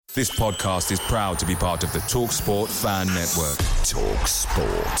This podcast is proud to be part of the TalkSport Fan Network.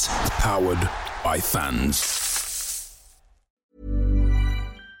 TalkSport. Powered by fans.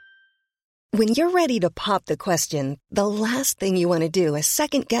 When you're ready to pop the question, the last thing you want to do is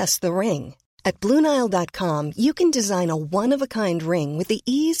second-guess the ring. At BlueNile.com, you can design a one-of-a-kind ring with the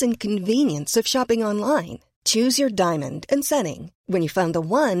ease and convenience of shopping online. Choose your diamond and setting. When you find the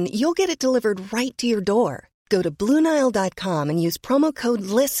one, you'll get it delivered right to your door. Go to BlueNile.com and use promo code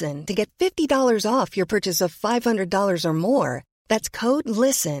LISTEN to get $50 off your purchase of $500 or more. That's code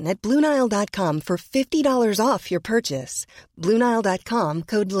LISTEN at BlueNile.com for $50 off your purchase. BlueNile.com,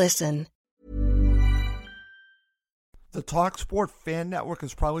 code LISTEN. The TalkSport Fan Network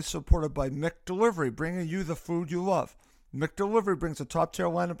is proudly supported by McDelivery, bringing you the food you love. McDelivery brings a top-tier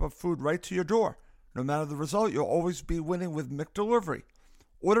lineup of food right to your door. No matter the result, you'll always be winning with McDelivery.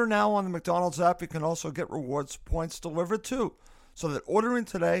 Order now on the McDonald's app. You can also get rewards points delivered too, so that ordering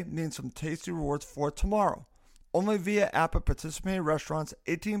today means some tasty rewards for tomorrow. Only via app at participating restaurants.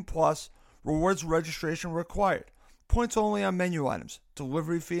 18 plus. Rewards registration required. Points only on menu items.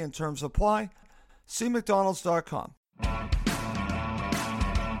 Delivery fee and terms apply. See McDonald's.com.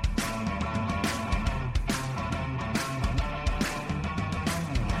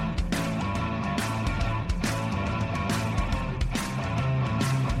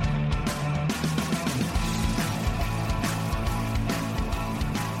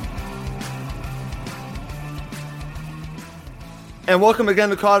 And welcome again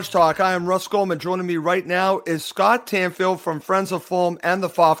to Cottage Talk. I am Russ Goldman. Joining me right now is Scott Tanfield from Friends of Fulham and the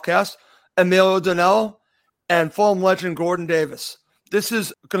Fofcast, Emilio Danello, and Fulham legend Gordon Davis. This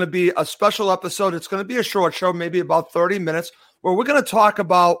is going to be a special episode. It's going to be a short show, maybe about 30 minutes, where we're going to talk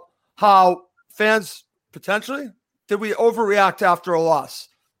about how fans potentially, did we overreact after a loss?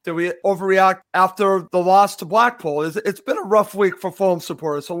 Did we overreact after the loss to Blackpool? It's been a rough week for Fulham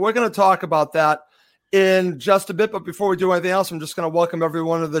supporters, so we're going to talk about that in just a bit. But before we do anything else, I'm just going to welcome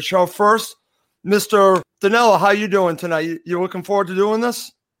everyone to the show. First, Mr. Danello, how you doing tonight? You looking forward to doing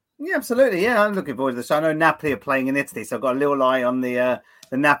this? Yeah, absolutely. Yeah, I'm looking forward to this. I know Napoli are playing in Italy, so I've got a little eye on the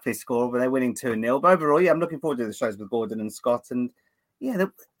Napoli score, but they're winning 2-0. But overall, yeah, I'm looking forward to the shows with Gordon and Scott. And yeah,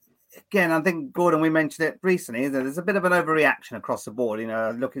 again, I think, Gordon, we mentioned it recently, that there's a bit of an overreaction across the board. You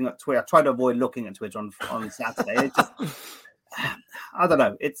know, looking at Twitter, I try to avoid looking at Twitter on Saturday. It just, I don't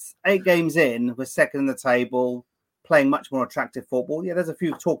know. It's 8 games in. We're second in the table, playing much more attractive football. Yeah, there's a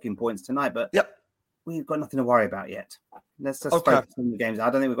few talking points tonight, but we've got nothing to worry about yet. Let's just focus on the games. I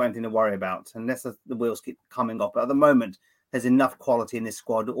don't think we've got anything to worry about unless the wheels keep coming off. But at the moment, there's enough quality in this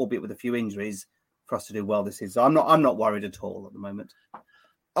squad, albeit with a few injuries, for us to do well this season. So I'm not worried at all at the moment.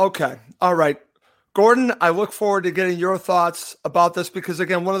 Okay. All right. Gordon, I look forward to getting your thoughts about this because,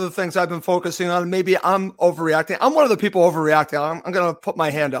 again, one of the things I've been focusing on, maybe I'm overreacting. I'm one of the people overreacting. I'm going to put my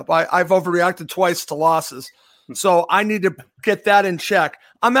hand up. I've overreacted twice to losses. So I need to get that in check.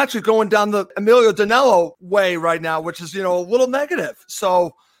 I'm actually going down the Emilio Danello way right now, which is, a little negative.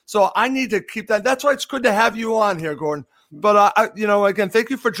 So I need to keep that. That's why it's good to have you on here, Gordon. But, again, thank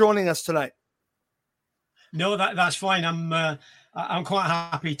you for joining us tonight. No, that's fine. I'm quite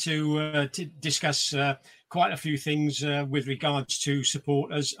happy to discuss quite a few things with regards to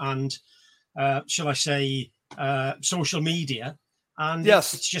supporters and, shall I say, social media. And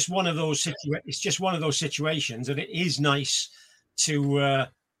yes, it's just one of those situations that it is nice to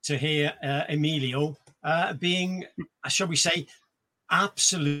hear Emilio being, shall we say,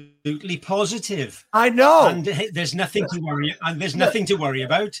 absolutely positive. I know, and there's nothing to worry. And there's nothing to worry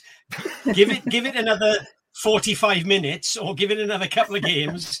about. Give it another 45 minutes, or give it another couple of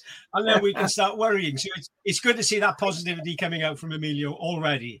games, and then we can start worrying. So it's good to see that positivity coming out from Emilio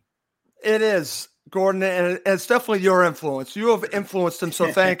already. It is, Gordon, and it's definitely your influence. You have influenced him, so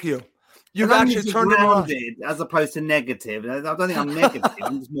thank you. You've actually turned it on. As opposed to negative. I don't think I'm negative.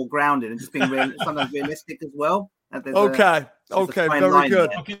 I'm just more grounded and just being sometimes realistic as well. Okay, very good.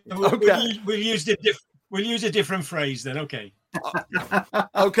 Okay. We'll use a different phrase then. Okay.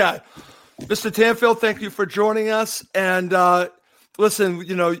 Okay. Mr. Tanfield, thank you for joining us. And listen,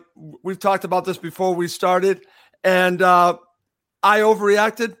 we've talked about this before we started, and I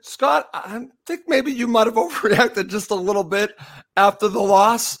overreacted. Scott, I think maybe you might have overreacted just a little bit after the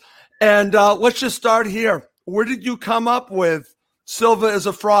loss. And let's just start here. Where did you come up with Silva is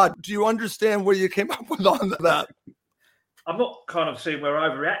a fraud? Do you understand where you came up with on that? I'm not kind of seeing where I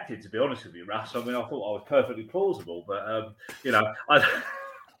overreacted, to be honest with you, Russ. I mean, I thought I was perfectly plausible, but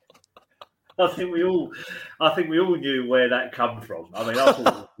I think we all knew where that come from. I mean, I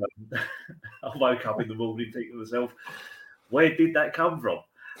thought I woke up in the morning thinking to myself, where did that come from?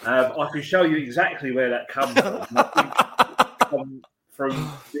 I can show you exactly where that comes from.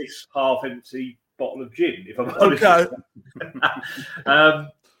 from this half-empty bottle of gin, if I'm honest. Okay.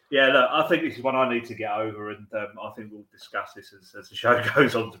 Yeah, look, I think this is one I need to get over, and I think we'll discuss this as the show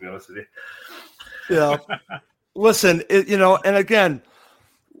goes on, to be honest with you. Yeah. Listen, and again,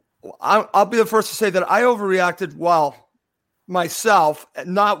 I'll be the first to say that I overreacted myself,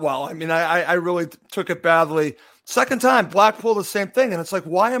 not well. I mean, I really took it badly. Second time, Blackpool, the same thing. And it's like,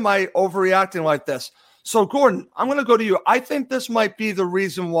 why am I overreacting like this? So, Gordon, I'm going to go to you. I think this might be the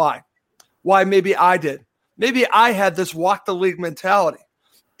reason why maybe I did. Maybe I had this walk the league mentality.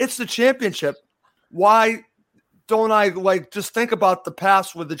 It's the championship. Why don't I just think about the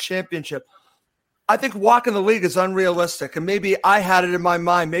past with the championship? I think walking the league is unrealistic. And maybe I had it in my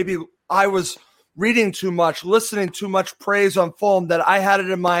mind. Maybe I was reading too much, listening too much praise on Fulham, that I had it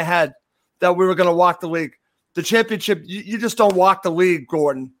in my head that we were going to walk the league. The championship, you just don't walk the league,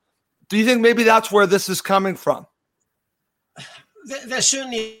 Gordon. Do you think maybe that's where this is coming from? There's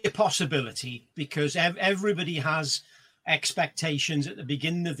certainly a possibility, because everybody has expectations at the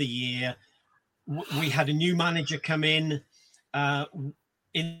beginning of the year. We had a new manager come in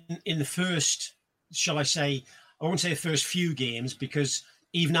the first, shall I say, I won't say the first few games, because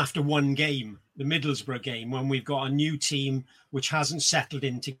even after one game, the Middlesbrough game, when we've got a new team which hasn't settled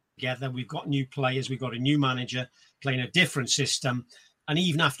in together, we've got new players, we've got a new manager playing a different system, and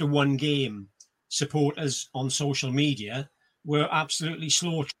even after one game, supporters on social media were absolutely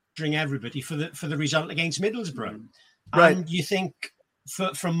slaughtering everybody for the result against Middlesbrough. Right. And you think,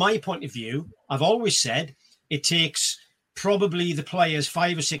 from my point of view, I've always said it takes probably the players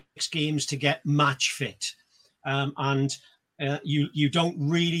 5 or 6 games to get match fit. You don't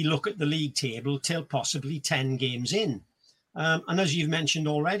really look at the league table till possibly 10 games in. And as you've mentioned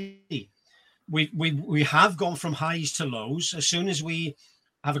already, we have gone from highs to lows. As soon as we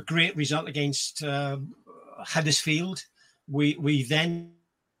have a great result against Huddersfield, we then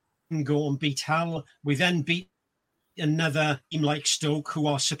go and beat Hull. We then beat another team like Stoke, who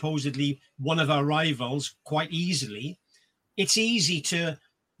are supposedly one of our rivals, quite easily. It's easy to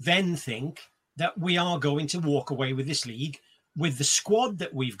then think that we are going to walk away with this league with the squad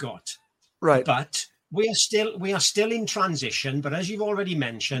that we've got. Right. But we are still in transition. But as you've already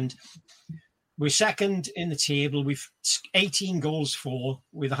mentioned, we're second in the table. We've 18 goals for.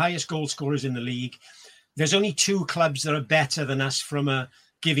 We're the highest goal scorers in the league. There's only 2 clubs that are better than us from a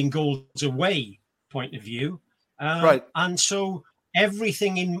giving goals away point of view. Right. And so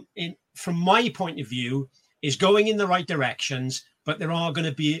everything in from my point of view is going in the right directions, but there are going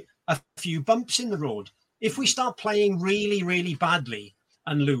to be a few bumps in the road. If we start playing really, really badly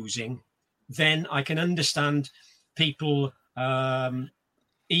and losing, then I can understand people,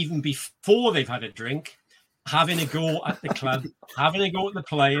 even before they've had a drink, having a go at the club, having a go at the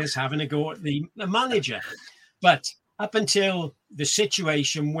players, having a go at the manager. But up until the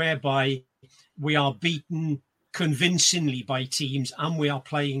situation whereby we are beaten convincingly by teams and we are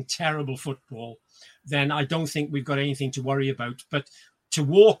playing terrible football, then I don't think we've got anything to worry about. But to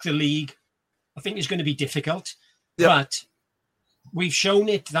walk the league, I think is going to be difficult. Yep. But we've shown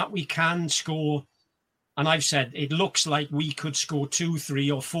it that we can score. And I've said it looks like we could score 2,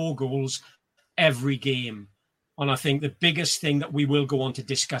 3 or 4 goals every game. And I think the biggest thing that we will go on to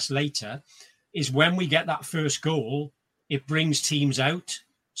discuss later is when we get that first goal, it brings teams out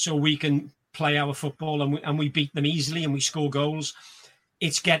so we can play our football and we beat them easily and we score goals.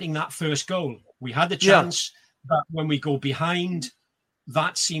 It's getting that first goal. We had the chance, but when we go behind,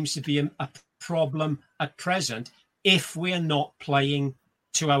 that seems to be a problem at present if we're not playing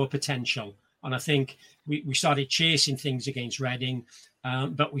to our potential. And I think we started chasing things against Reading,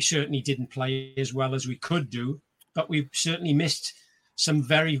 but we certainly didn't play as well as we could do. But we certainly missed some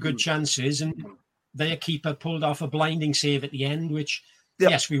very good chances, and their keeper pulled off a blinding save at the end, which,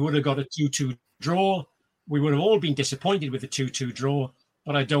 yes, we would have got a 2-2 draw. We would have all been disappointed with the 2-2 draw,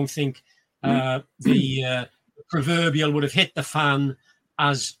 but I don't think the proverbial would have hit the fan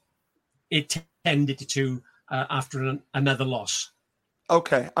as it tended to after another loss.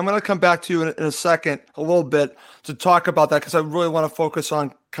 Okay, I'm going to come back to you in a second, a little bit, to talk about that, because I really want to focus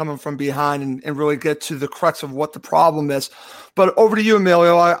on coming from behind and really get to the crux of what the problem is. But over to you,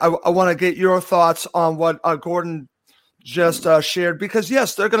 Emilio. I want to get your thoughts on what Gordon just shared, because,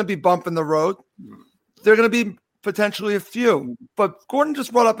 yes, they're going to be bumping the road. They're going to be potentially a few. But Gordon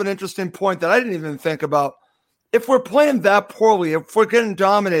just brought up an interesting point that I didn't even think about. If we're playing that poorly, if we're getting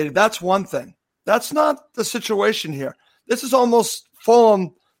dominated, that's one thing. That's not the situation here. This is almost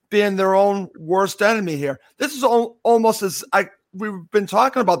Fulham being their own worst enemy here. This is almost as we've been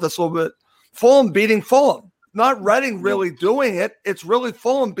talking about this a little bit. Fulham beating Fulham, not Reading really doing it. It's really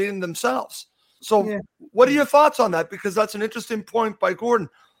Fulham beating themselves. So what are your thoughts on that? Because that's an interesting point by Gordon.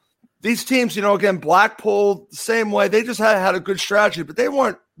 These teams, again, Blackpool, same way. They just had a good strategy, but they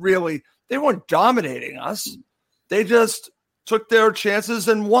weren't dominating us. They just took their chances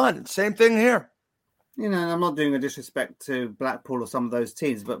and won. Same thing here. I'm not doing a disrespect to Blackpool or some of those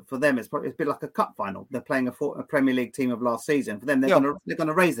teams, but for them, it's a bit like a cup final. They're playing a Premier League team of last season. For them, they're going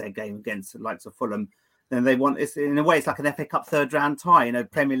to raise their game against the likes of Fulham. Then they want, in a way, it's like an FA Cup third round tie,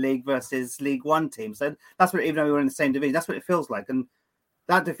 Premier League versus League One team. So that's what, even though we were in the same division, that's what it feels like. And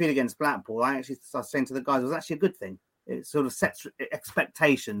that defeat against Blackpool, I was saying to the guys, was actually a good thing. It sort of sets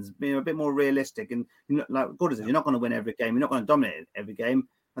expectations, being a bit more realistic. And like Gordon said, you're not going to win every game. You're not going to dominate every game.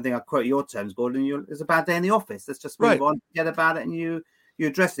 I think I quote your terms, Gordon. It's a bad day in the office. Let's just move on, forget about it, and you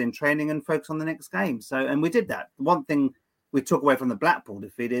address it in training and focus on the next game. So, and we did that. One thing we took away from the Blackpool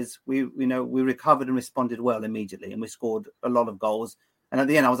defeat is we recovered and responded well immediately, and we scored a lot of goals. And at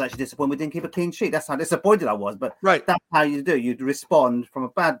the end, I was actually disappointed we didn't keep a clean sheet. That's how disappointed I was. But that's how you do. You'd respond from a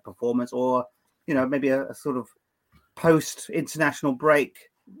bad performance, or maybe a sort of post-international break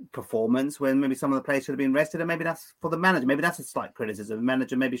performance when maybe some of the players should have been rested, and maybe that's for the manager. Maybe that's a slight criticism. The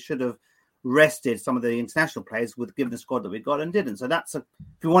manager maybe should have rested some of the international players with given the squad that we got and didn't. So that's if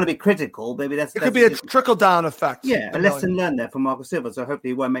you want to be critical, maybe it could be a trickle-down effect. Yeah, a lesson learned there from Marco Silva. So hopefully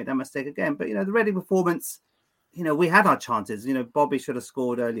he won't make that mistake again. But the Reading performance, we had our chances. Bobby should have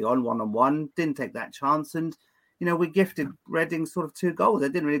scored early on, 1-on-1, didn't take that chance, and we gifted Reading sort of 2 goals. They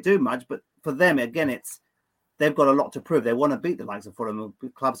didn't really do much, but for them again, they've got a lot to prove. They want to beat the likes of Fulham.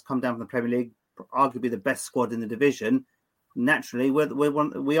 Clubs come down from the Premier League, arguably the best squad in the division. Naturally,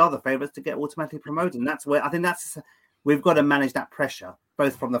 we are the favourites to get automatically promoted. And that's where I think we've got to manage that pressure,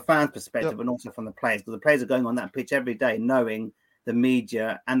 both from the fans' perspective and also from the players. Because the players are going on that pitch every day knowing the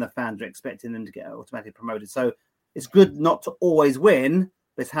media and the fans are expecting them to get automatically promoted. So it's good not to always win,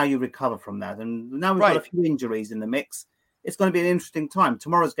 but it's how you recover from that. And now we've got a few injuries in the mix. It's going to be an interesting time.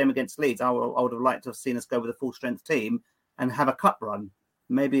 Tomorrow's game against Leeds, I would have liked to have seen us go with a full-strength team and have a cup run.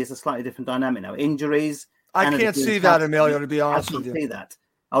 Maybe it's a slightly different dynamic now. Injuries. I can't see that, Emilio, to be honest with you. I can't see that.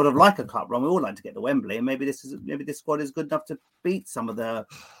 I would have liked a cup run. We all like to get to Wembley, and maybe this squad is good enough to beat some of the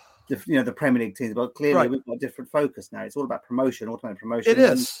Premier League teams. But clearly, we've got a different focus now. It's all about promotion, automatic promotion. It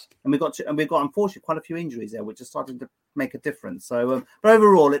is, and we've got unfortunately quite a few injuries there, which are starting to make a difference. So, but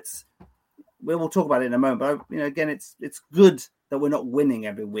overall, we'll talk about it in a moment. But again, it's good that we're not winning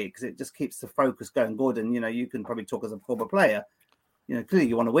every week because it just keeps the focus going. Gordon, you can probably talk as a former player. Clearly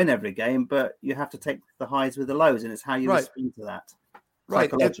you want to win every game, but you have to take the highs with the lows, and it's how you respond to that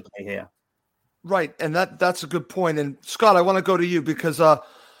psychologically here. Right, and that's a good point. And Scott, I want to go to you because,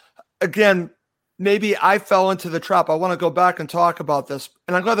 again, maybe I fell into the trap. I want to go back and talk about this,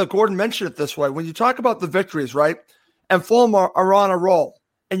 and I'm glad that Gordon mentioned it this way. When you talk about the victories, right, and Fulham are on a roll,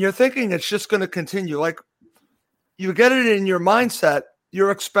 and you're thinking it's just going to continue, like you get it in your mindset,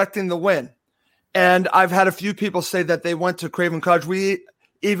 you're expecting the win. And I've had a few people say that they went to Craven Cottage. We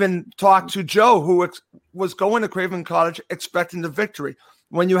even talked to Joe, who was going to Craven Cottage expecting the victory.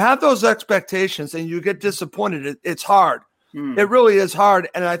 When you have those expectations and you get disappointed, it's hard. It really is hard.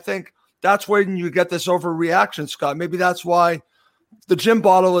 And I think that's when you get this overreaction, Scott. Maybe that's why the gin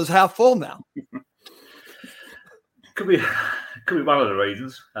bottle is half full now. Could be one of the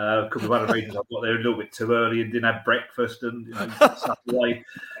reasons. Could be one of the reasons I got there a little bit too early and didn't have breakfast and stuff away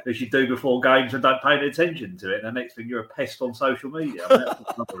as you do before games and don't pay any attention to it. And the next thing you're a pest on social media. I mean,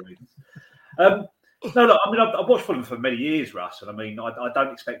 that's one of the reasons. No, look, I mean, I've watched Fulham for many years, Russ, and I mean, I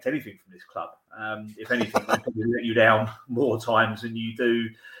don't expect anything from this club. If anything, they probably let you down more times than you do.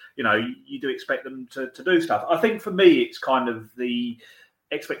 You do expect them to do stuff. I think for me, it's kind of the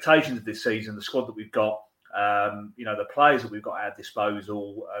expectations of this season, the squad that we've got. The players that we've got at our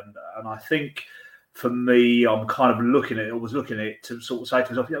disposal, and I think for me, I'm kind of looking at it to sort of say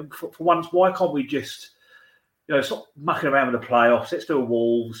to myself, for once, why can't we just, stop mucking around with the playoffs? Let's do a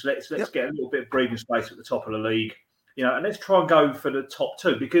Wolves. Let's get a little bit of breathing space at the top of the league, and let's try and go for the top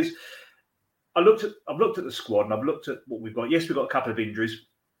 2 because I've looked at the squad and I've looked at what we've got. Yes, we've got a couple of injuries,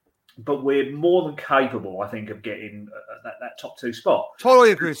 but we're more than capable, I think, of getting that top 2 spot.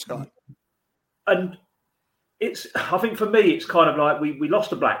 Totally agree, Scott. And I think for me, it's kind of like we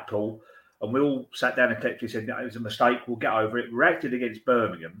lost to Blackpool and we all sat down and collectively said, no, it was a mistake, we'll get over it. Reacted against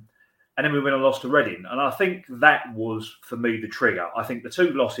Birmingham, and then we went and lost to Reading. And I think that was, for me, the trigger. I think the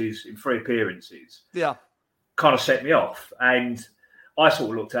 2 losses in 3 appearances kind of set me off. And I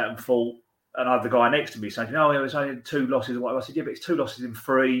sort of looked at it and thought, and I had the guy next to me saying, no, it was only 2 losses. I said, yeah, but it's 2 losses in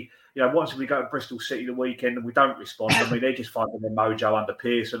 3. Once we go to Bristol City the weekend and we don't respond, I mean, they're just finding their mojo under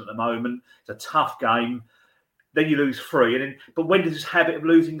Pearson at the moment. It's a tough game. Then you lose 3. But when does this habit of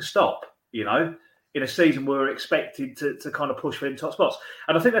losing stop? you know, in a season where we're expected to kind of push for them top spots.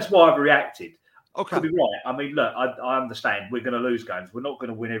 And I think that's why I've reacted. Okay. Could be right. I mean, look, I understand we're going to lose games. We're not going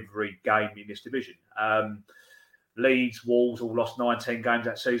to win every game in this division. Leeds, Wolves all lost 19 games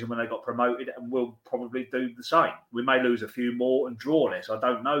that season when they got promoted, and we'll probably do the same. We may lose a few more and draw less. I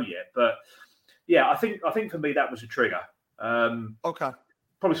don't know yet, but yeah, I think for me that was a trigger. Okay.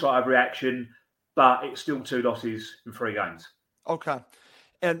 Probably slight overreaction, but it's still 2 losses in 3 games. Okay.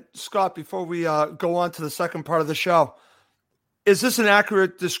 And Scott, before we go on to the second part of the show, is this an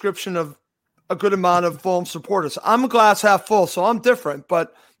accurate description of a good amount of Fulham supporters? I'm a glass half full, so I'm different,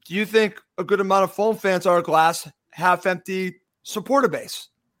 but do you think a good amount of Fulham fans are a glass half empty supporter base?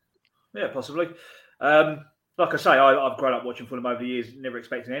 Yeah, possibly. Like I say, I've grown up watching Fulham over the years, never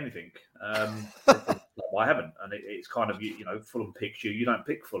expecting anything. I haven't, and it's kind of, you know, Fulham picks you. You don't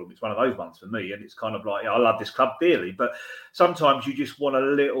pick Fulham. It's one of those ones for me, and it's kind of like, I love this club dearly, but sometimes you just want a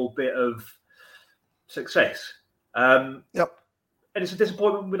little bit of success. Yep. And it's a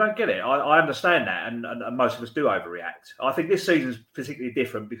disappointment when we don't get it. I understand that, and most of us do overreact. I think this season is particularly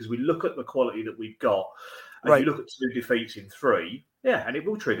different because we look at the quality that we've got, and you look at 2 defeats in 3, and it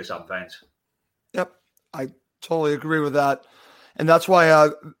will trigger some fans. Yep, I totally agree with that. And that's why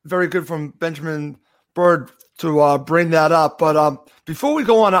very good from Benjamin Bird to bring that up. But before we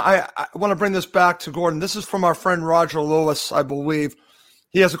go on, I want to bring this back to Gordon. This is from our friend Roger Lewis, I believe.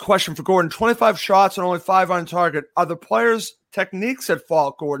 He has a question for Gordon. 25 shots and only 5 on target. Are the players' techniques at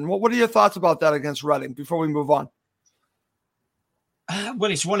fault, Gordon? What are your thoughts about that against Reading before we move on?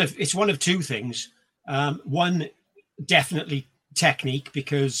 Well, it's one of 2 things. One, definitely technique,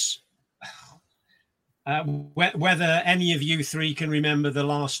 because whether any of you 3 can remember the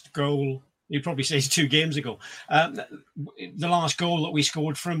last goal, you'd probably say it's 2 games ago, the last goal that we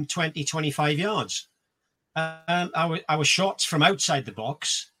scored from 20, 25 yards. Our shots from outside the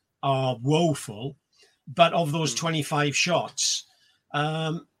box are woeful, but of those 25 shots,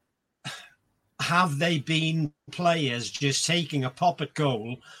 have they been players just taking a pop at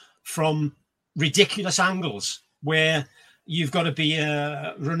goal from ridiculous angles where you've got to be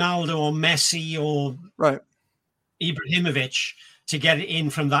a Ronaldo or Messi or Ibrahimovic to get it in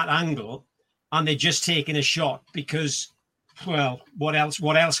from that angle, and they're just taking a shot because, well, what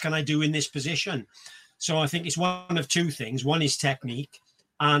else can I do in this position? So I think it's one of 2 things. One is technique,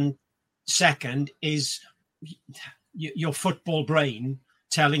 and second is your football brain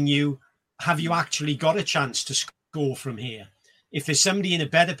telling you, have you actually got a chance to score from here? If there's somebody in a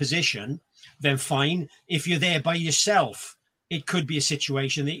better position, then fine. If you're there by yourself, it could be a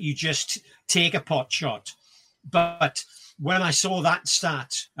situation that you just take a pot shot. But when I saw that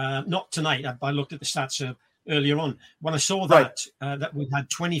stat, not tonight, I looked at the stats earlier on. When I saw that, that we had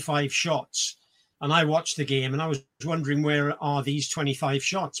 25 shots, and I watched the game and I was wondering, where are these 25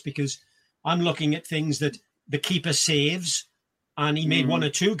 shots? Because I'm looking at things that the keeper saves, and he made 1 or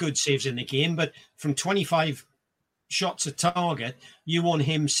 2 good saves in the game. But from 25 shots at target, you want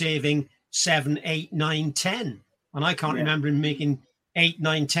him saving 7, 8, 9, 10. And I can't remember him making 8,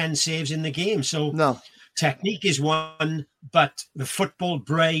 9, 10 saves in the game. So technique is one, but the football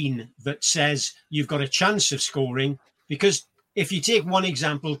brain that says you've got a chance of scoring. Because if you take one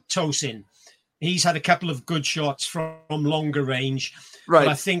example, Tosin, he's had a couple of good shots from longer range. Right.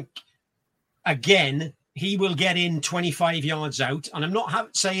 But I think, again, he will get in 25 yards out. And I'm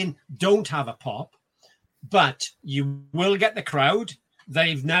not saying don't have a pop, but you will get the crowd.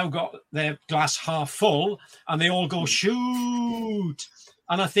 They've now got their glass half full and they all go, shoot.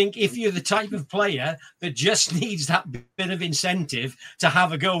 And I think if you're the type of player that just needs that bit of incentive to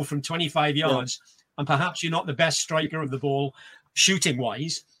have a go from 25 yards, and perhaps you're not the best striker of the ball shooting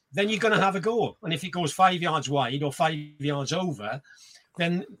wise, then you're going to have a go. And if it goes 5 yards wide or 5 yards over,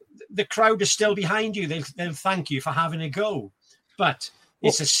 then the crowd is still behind you. They'll thank you for having a go. But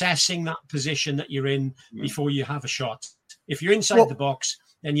it's assessing that position that you're in before you have a shot. If you're inside the box,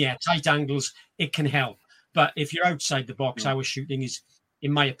 then tight angles, it can help. But if you're outside the box, our shooting is,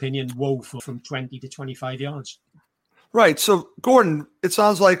 in my opinion, woeful from 20 to 25 yards. Right. So, Gordon, it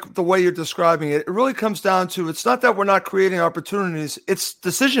sounds like the way you're describing it, it really comes down to, it's not that we're not creating opportunities, it's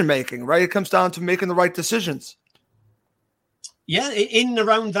decision-making, right? It comes down to making the right decisions. Yeah, in and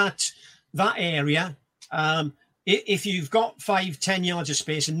around that area, if you've got 5-10 yards of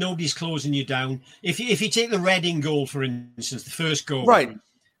space and nobody's closing you down, if you take the Reading goal, for instance, the first goal, right,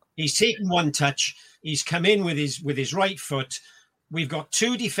 he's taken one touch, he's come in with his right foot. We've got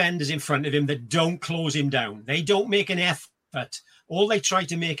 2 defenders in front of him that don't close him down. They don't make an effort. All they try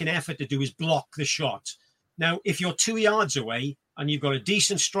to make an effort to do is block the shot. Now, if you're 2 yards away and you've got a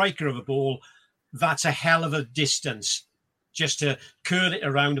decent striker of a ball, that's a hell of a distance. just to curl it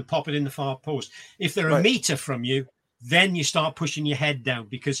around and pop it in the far post. If they're a Right. meter from you, then you start pushing your head down,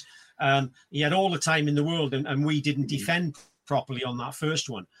 because he had all the time in the world, and we didn't defend properly on that first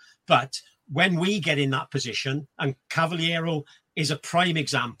one. But when we get in that position, and Cavaliero is a prime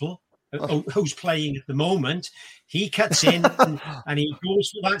example, who's playing at the moment, he cuts in and he goes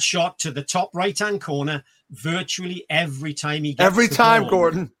for that shot to the top right-hand corner virtually every time he gets Every the time, ball.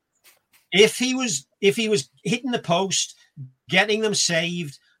 Gordon. If he was hitting the post, getting them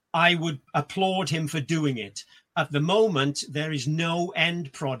saved, I would applaud him for doing it. At the moment, there is no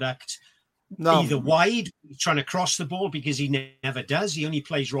end product. No. Either wide, trying to cross the ball, because he never does. He only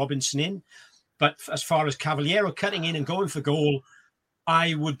plays Robinson in. But as far as Cavaliero cutting in and going for goal,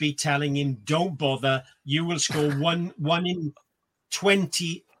 I would be telling him, don't bother. You will score one in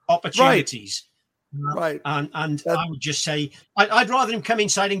 20 opportunities. Right. And I would just say, I'd rather him come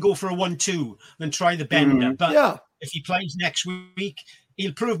inside and go for a 1-2 than try the bender. But Yeah. if he plays next week,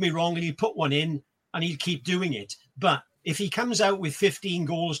 he'll prove me wrong and he'll put one in and he'll keep doing it. But if he comes out with 15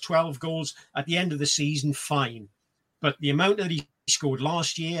 goals, 12 goals at the end of the season, fine. But the amount that he scored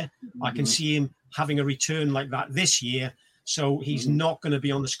last year, I can see him having a return like that this year. So he's not going to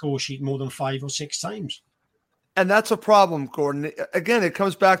be on the score sheet more than 5 or 6 times. And that's a problem, Gordon. Again, it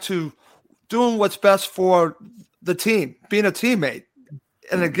comes back to doing what's best for the team, being a teammate.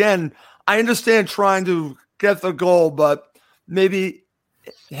 And again, I understand trying to get the goal, but maybe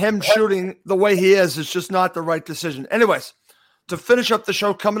him shooting the way he is just not the right decision. Anyways, to finish up the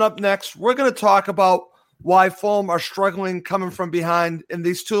show, coming up next, we're going to talk about why Fulham are struggling coming from behind in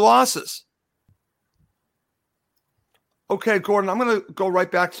these 2 losses. Okay, Gordon, I'm going to go right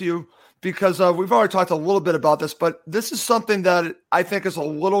back to you because we've already talked a little bit about this, but this is something that I think is a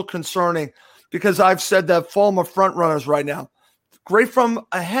little concerning because I've said that Fulham are front runners right now. Great from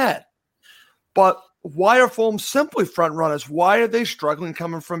ahead, but why are Fulham simply front runners? Why are they struggling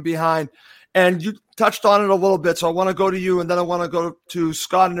coming from behind? And you touched on it a little bit, so I want to go to you, and then I want to go to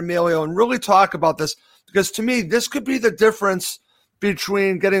Scott and Emilio and really talk about this, because to me, this could be the difference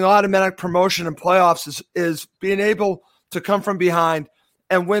between getting automatic promotion and playoffs is being able to come from behind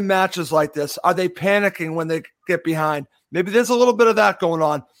and win matches like this. Are they panicking when they get behind? Maybe there's a little bit of that going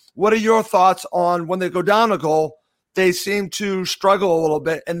on. What are your thoughts on when they go down a goal, they seem to struggle a little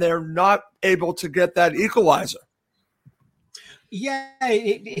bit and they're not able to get that equalizer? Yeah,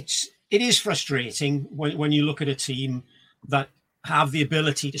 it is frustrating when you look at a team that have the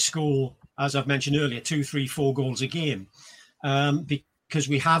ability to score, as I've mentioned earlier, 2, 3, 4 goals a game, because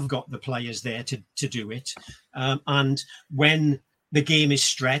we have got the players there to do it. And when the game is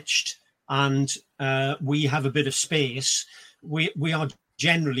stretched and we have a bit of space, we are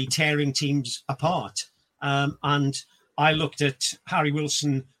generally tearing teams apart. And I looked at Harry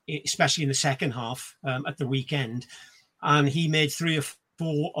Wilson, especially in the second half at the weekend, and he made 3 or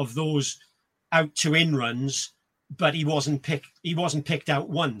 4 of those out to in runs, but he wasn't picked out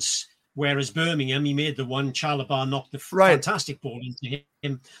once. Whereas Birmingham, he made the one. Chalobah knocked the fantastic ball into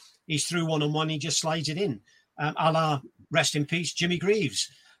him. He's through 1-on-1. He just slides it in. A la, rest in peace, Jimmy Greaves.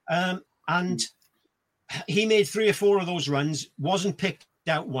 And he made 3 or 4 of those runs, wasn't picked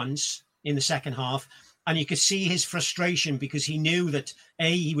out once in the second half. And you could see his frustration because he knew that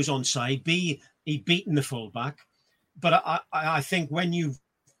A, he was onside, B, he'd beaten the fullback. But I think when you've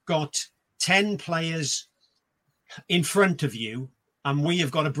got 10 players in front of you and we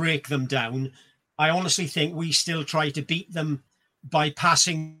have got to break them down, I honestly think we still try to beat them by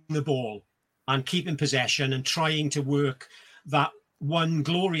passing the ball and keeping possession and trying to work that one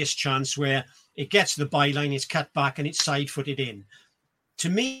glorious chance where it gets the byline, it's cut back and it's side-footed in. To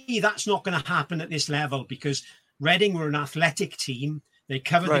me, that's not going to happen at this level because Reading were an athletic team. They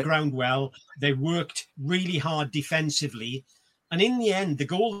covered the ground well. They worked really hard defensively. And in the end, the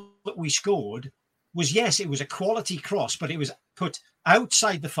goal that we scored was, yes, it was a quality cross, but it was put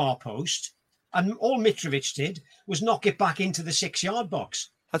outside the far post. And all Mitrovic did was knock it back into the 6-yard box.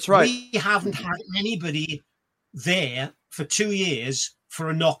 That's right. We haven't had anybody there for 2 years for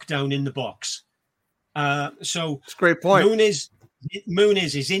a knockdown in the box. So that's a great point.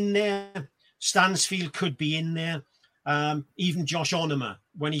 Muniz is in there. Stansfield could be in there. Even Josh Onuma,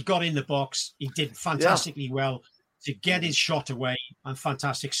 when he got in the box, he did fantastically well to get his shot away and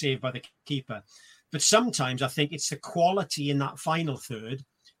fantastic save by the keeper. But sometimes I think it's the quality in that final third,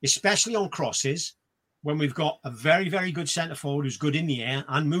 especially on crosses, when we've got a very, very good centre forward who's good in the air,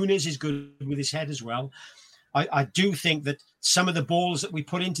 and Muniz is good with his head as well. I do think that some of the balls that we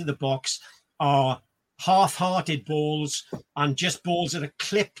put into the box are half-hearted balls and just balls that are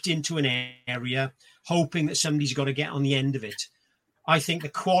clipped into an area, hoping that somebody's got to get on the end of it. I think the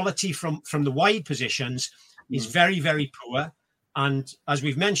quality from the wide positions, is very, very poor. And as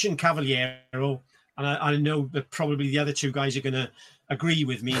we've mentioned, Cavaliero, and I know that probably the other two guys are going to agree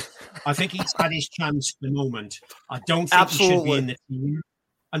with me. I think he's had his chance for the moment. I don't think he should be in the team.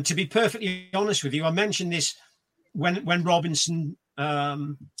 And to be perfectly honest with you, I mentioned this when Robinson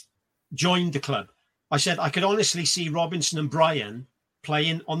joined the club. I said I could honestly see Robinson and Bryan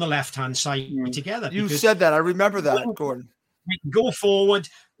playing on the left-hand side together. You said that. I remember that, Gordon. We go forward,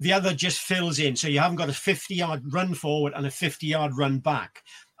 the other just fills in. So you haven't got a 50-yard run forward and a 50-yard run back.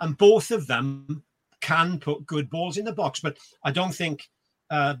 And both of them can put good balls in the box. But I don't think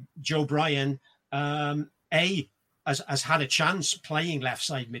Joe Bryan, has had a chance playing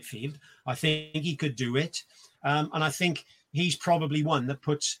left-side midfield. I think he could do it. And I think he's probably one that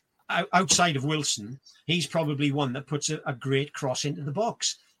puts, outside of Wilson, he's probably one that puts a great cross into the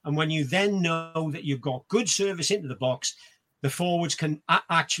box. And when you then know that you've got good service into the box, the forwards can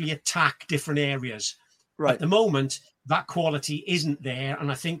actually attack different areas. Right. At the moment, that quality isn't there.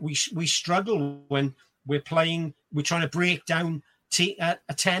 And I think we struggle when we're trying to break down a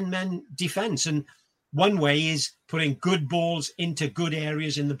 10-man defense. And one way is putting good balls into good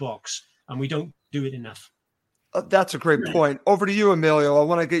areas in the box. And we don't do it enough. That's a great point. Over to you, Emilio. I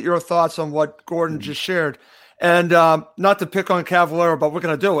want to get your thoughts on what Gordon just shared. And not to pick on Cavaliero, but we're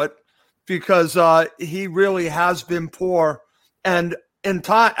going to do it because he really has been poor. And at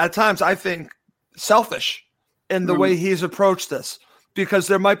times, I think, selfish in the way he's approached this, because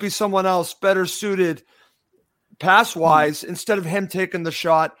there might be someone else better suited pass-wise instead of him taking the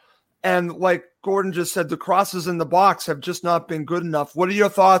shot. And like Gordon just said, the crosses in the box have just not been good enough. What are your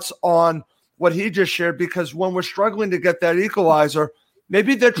thoughts on what he just shared? Because when we're struggling to get that equalizer,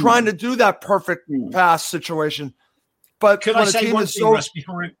 maybe they're trying to do that perfect pass situation. But could I say one thing, Russ,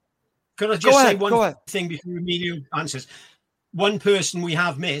 before Emilio answers? One person we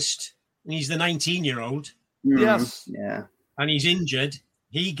have missed, and he's the 19-year-old. Yes. Yeah. And he's injured.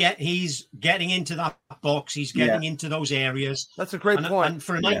 He's getting into that box. He's getting into those areas. That's a great point. And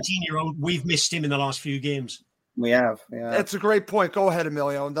for a 19-year-old, we've missed him in the last few games. We have. That's a great point. Go ahead,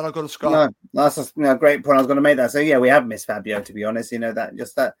 Emilio, and then I'll go to Scott. No, that's a great point. I was going to make that. So we have missed Fabio, to be honest.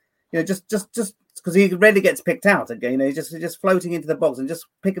 Just because he rarely gets picked out again. He's just floating into the box and just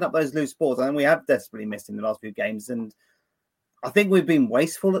picking up those loose balls. And we have desperately missed him in the last few games. And I think we've been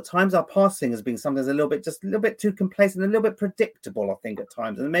wasteful at times. Our passing has been sometimes a little bit too complacent, a little bit predictable, I think, at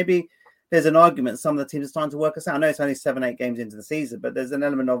times. And maybe there's an argument some of the teams are starting to work us out. I know it's only 7-8 games into the season, but there's an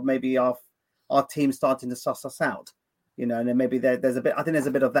element of maybe our team starting to suss us out. And then maybe there's a bit. I think there's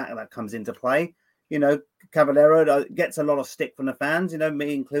a bit of that comes into play. Cavaliero gets a lot of stick from the fans.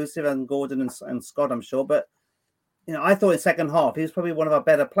 Me inclusive, and Gordon and Scott, I'm sure. But I thought in second half he was probably one of our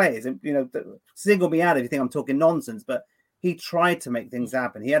better players. And single me out if you think I'm talking nonsense, but he tried to make things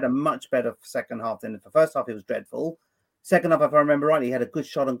happen. He had a much better second half than the first half. He was dreadful. Second half, if I remember right, he had a good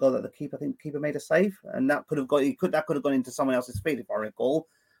shot on goal that the keeper made a save, and that could have gone into someone else's feet if I recall.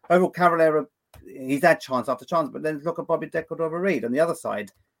 Overall, Cavaliero, he's had chance after chance, but then look at Bobby De Cordova-Reid on the other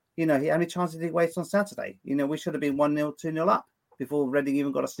side. How many chances did he waste on Saturday? We should have been 1-0, 2-0 up before Reading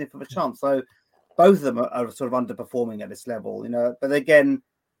even got a sniff of a chance. So both of them are sort of underperforming at this level. But again,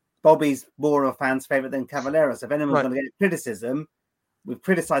 Bobby's more of a fan's favourite than Cavaliero. So if anyone's going to get criticism, we've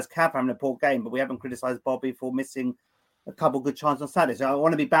criticised Cav having a poor game, but we haven't criticised Bobby for missing a couple good chances on Saturday. So I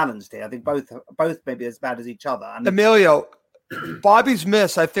want to be balanced here. I think both maybe as bad as each other. And Emilio, Bobby's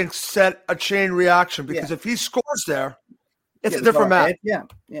miss, I think, set a chain reaction because if he scores there, it's a different match. Yeah,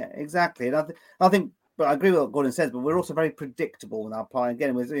 exactly. And I think, but I agree with what Gordon says, but we're also very predictable in our play.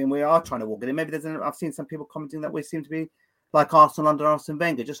 Again, we are trying to walk it in. Maybe I've seen some people commenting that we seem to be like Arsenal under Arsene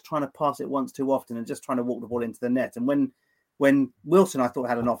Wenger, just trying to pass it once too often and just trying to walk the ball into the net. And when Wilson, I thought,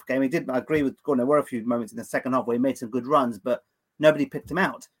 had an off game, I agree with Gordon. There were a few moments in the second half where he made some good runs, but nobody picked him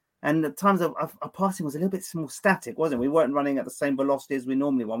out. And at times our passing was a little bit more static, wasn't it? We weren't running at the same velocity as we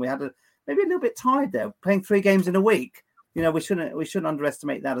normally run. We had maybe a little bit tired there, playing 3 games in a week. We shouldn't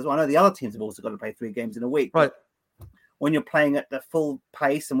underestimate that as well. I know the other teams have also got to play 3 games in a week. Right. When you're playing at the full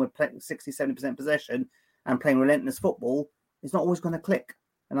pace and we're playing 60-70% possession and playing relentless football, it's not always going to click.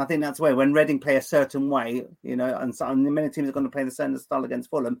 And I think that's where when Reading play a certain way, and many teams are going to play the certain style against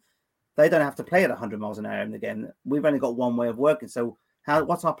Fulham, they don't have to play at 100 miles an hour. And again, we've only got one way of working. So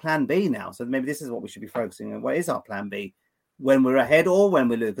what's our plan B now? So maybe this is what we should be focusing on. What is our plan B? When we're ahead or when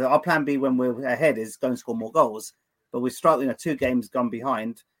we lose? Our plan B when we're ahead is go and score more goals. But we're struggling, 2 games gone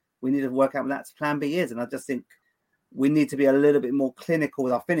behind. We need to work out what that plan B is. And I just think we need to be a little bit more clinical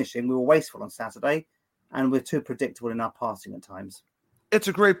with our finishing. We were wasteful on Saturday and we're too predictable in our passing at times. It's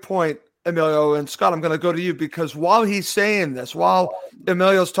a great point. Emilio, and Scott, I'm going to go to you because while he's saying this, while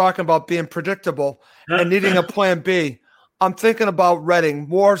Emilio's talking about being predictable and needing a plan B, I'm thinking about Reading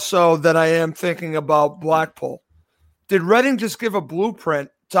more so than I am thinking about Blackpool. Did Reading just give a blueprint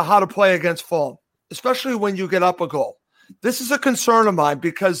to how to play against Fulham, especially when you get up a goal? This is a concern of mine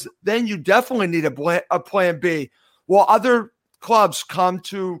because then you definitely need a plan B. While other clubs come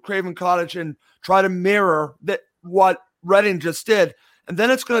to Craven Cottage and try to mirror what Reading just did, and then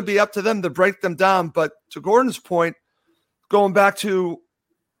it's going to be up to them to break them down. But to Gordon's point, going back to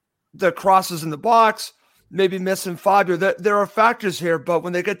the crosses in the box, maybe missing Fabio, there are factors here. But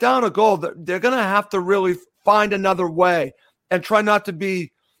when they get down a goal, they're going to have to really find another way and try not to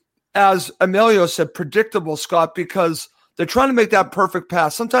be, as Emilio said, predictable, Scott, because they're trying to make that perfect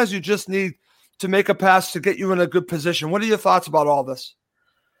pass. Sometimes you just need to make a pass to get you in a good position. What are your thoughts about all this?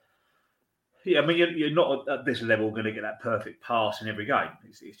 Yeah, I mean, you're not at this level going to get that perfect pass in every game.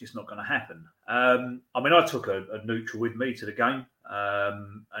 It's just not going to happen. I mean, I took a neutral with me to the game,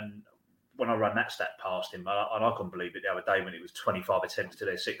 and when I ran that stat past him, and I couldn't believe it the other day when it was 25 attempts to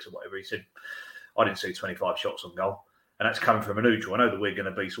their 6 or whatever, he said, I didn't see 25 shots on goal. And that's coming from a neutral. I know that we're going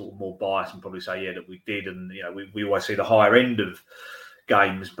to be sort of more biased and probably say, yeah, that we did. And, you know, we always see the higher end of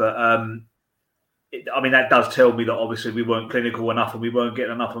games. But, I mean, that does tell me that obviously we weren't clinical enough and we weren't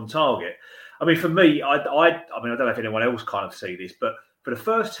getting enough on target. I mean, for me, I mean, I don't know if anyone else kind of see this, but for the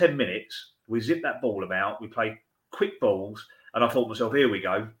first 10 minutes, we zipped that ball about. We played quick balls. And I thought to myself, here we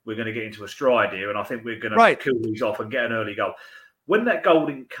go. We're going to get into a stride here. And I think we're going to kill these off and get an early goal. When that goal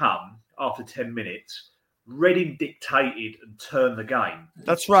didn't come after 10 minutes, Reading dictated and turned the game.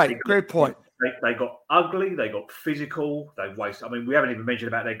 That's right. Great point. They got ugly. They got physical. They wasted. I mean, we haven't even mentioned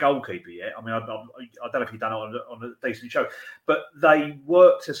about their goalkeeper yet. I mean, I don't know if you've done it on a decent show, but they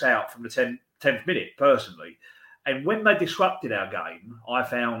worked us out from the 10th minute, personally. And when they disrupted our game, I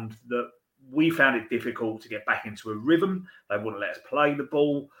found that we found it difficult to get back into a rhythm. They wouldn't let us play the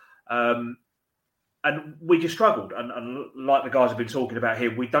ball. And we just struggled. And like the guys have been talking about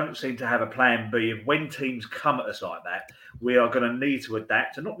here, we don't seem to have a plan B. And when teams come at us like that, we are going to need to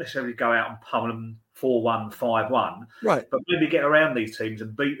adapt and not necessarily go out and pummel them 4-1, 5-1, right? But maybe get around these teams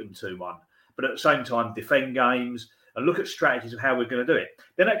and beat them 2-1. But at the same time, defend games and look at strategies of how we're going to do it.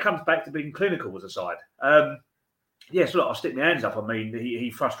 Then that comes back to being clinical as a side. Yes, look, I'll stick my hands up. I mean,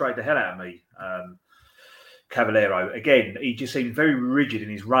 he frustrated the hell out of me. Cavallero, again, he just seems very rigid in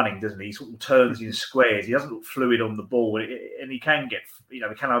his running, doesn't he? He sort of turns in squares. He doesn't look fluid on the ball. And he can get, he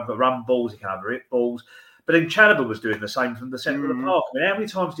can overrun balls, he can overhit balls. But then Chalobah was doing the same from the centre of the park. I mean, how many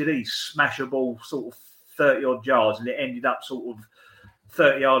times did he smash a ball sort of 30-odd yards and it ended up sort of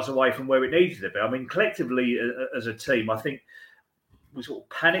 30 yards away from where it needed to be? I mean, collectively, as a team, I think we sort of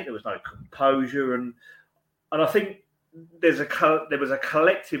panicked. There was no composure. And I think there was a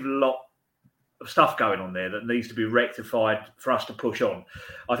collective lot of stuff going on there that needs to be rectified for us to push on.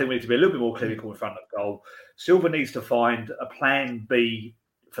 I think we need to be a little bit more clinical in front of goal. Silva needs to find a plan B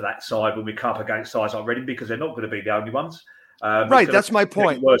for that side when we come up against sides like Reading, because they're not going to be the only ones. Right, that's my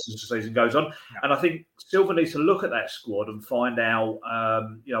point. Worse as the season goes on. Yeah. And I think Silva needs to look at that squad and find out,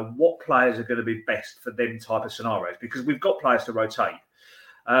 what players are going to be best for them type of scenarios, because we've got players to rotate.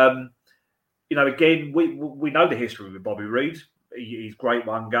 Again, we know the history with Bobby Reid. He's great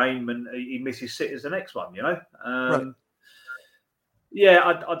one game and he misses sitters the next one, Right. Yeah,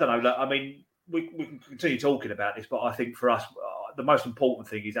 I don't know. I mean, we can continue talking about this, but I think for us, the most important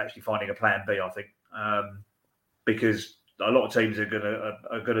thing is actually finding a plan B, I think, because a lot of teams are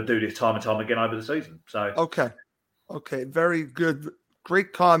going to do this time and time again over the season. So Okay. Very good.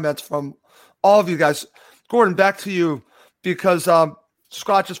 Great comments from all of you guys. Gordon, back to you, because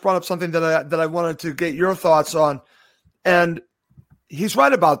Scott just brought up something that I wanted to get your thoughts on. And he's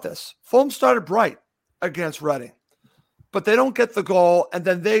right about this. Fulham started bright against Reading, but they don't get the goal, and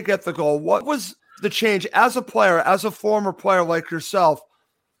then they get the goal. What was the change as a player, as a former player like yourself,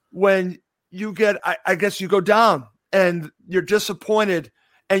 when you get, I guess you go down and you're disappointed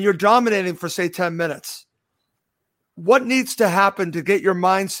and you're dominating for, say, 10 minutes? What needs to happen to get your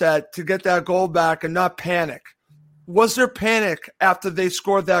mindset to get that goal back and not panic? Was there panic after they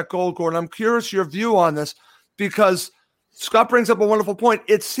scored that goal, Gordon? I'm curious your view on this, because Scott brings up a wonderful point.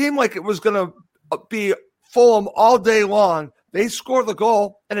 It seemed like it was going to be Fulham all day long. They score the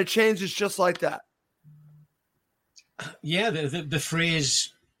goal, and it changes just like that. Yeah, the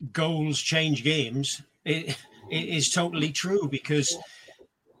phrase "goals change games" it is totally true, because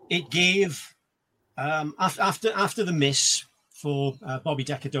it gave after the miss for Bobby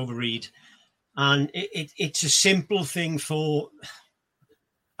Decordova-Reid, and it's a simple thing for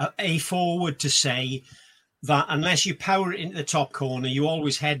a forward to say that unless you power it into the top corner, you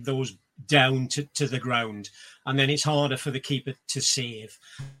always head those down to the ground, and then it's harder for the keeper to save.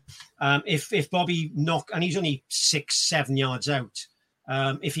 If Bobby and he's only 6-7 yards out,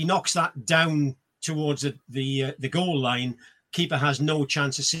 if he knocks that down towards the goal line, keeper has no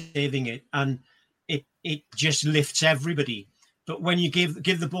chance of saving it, and it just lifts everybody. But when you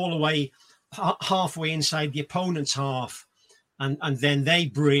give the ball away halfway inside the opponent's half, and then they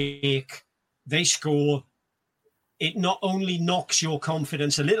break, they score, it not only knocks your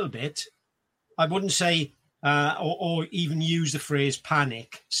confidence a little bit, I wouldn't say, or even use the phrase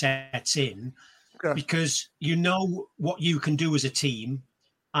panic sets in, because you know what you can do as a team,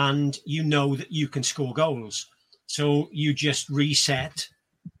 and you know that you can score goals. So you just reset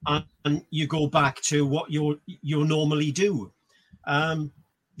and you go back to what you normally do. The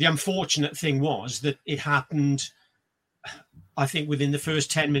unfortunate thing was that it happened, I think, within the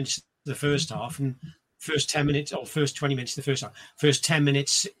first 10 minutes of the first half, and first 10 minutes or first 20 minutes of the first half, first 10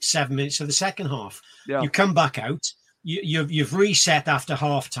 minutes, 7 minutes of the second half. Yeah. You come back out, you've reset after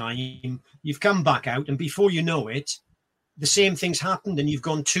half time, you've come back out, and before you know it, the same thing's happened and you've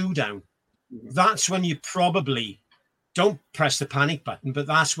gone 2 down. That's when you probably don't press the panic button, but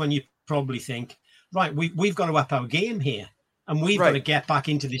that's when you probably think, right, we've got to up our game here, and we've got to get back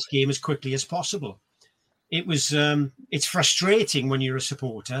into this game as quickly as possible. It was it's frustrating when you're a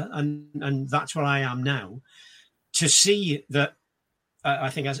supporter, and that's where I am now, to see that. I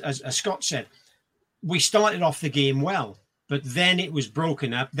think, as Scott said, we started off the game well, but then it was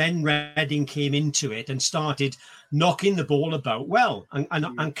broken up. Then Reading came into it and started knocking the ball about well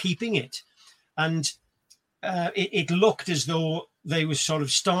and keeping it, and it looked as though they were sort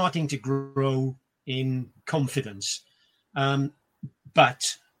of starting to grow in confidence,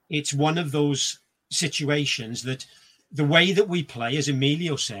 but it's one of those situations that the way that we play, as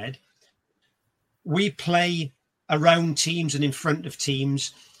Emilio said, we play around teams and in front of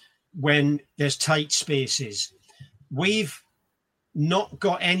teams when there's tight spaces. We've not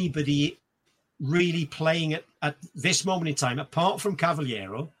got anybody really playing at this moment in time, apart from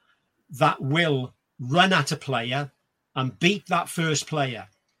Cavaliero, that will run at a player and beat that first player.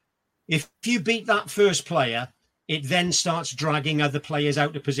 If you beat that first player, it then starts dragging other players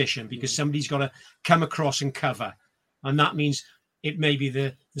out of position because somebody's got to come across and cover. And that means it may be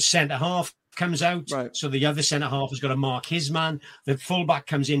the centre half comes out. Right. So the other centre half has got to mark his man. The fullback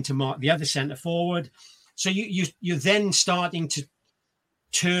comes in to mark the other centre forward. So you're then starting to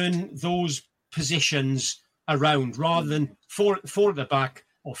turn those positions around rather than four at the back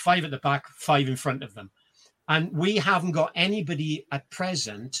or 5 at the back, 5 in front of them. And we haven't got anybody at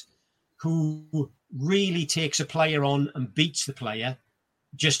present who really takes a player on and beats the player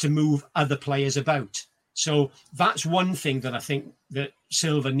just to move other players about. So that's one thing that I think that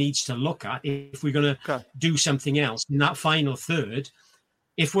Silva needs to look at if we're going to do something else in that final third.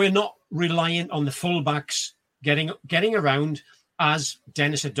 If we're not reliant on the fullbacks getting around, as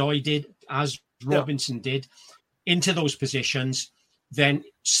Dennis Adoy did, as Robinson did, into those positions, then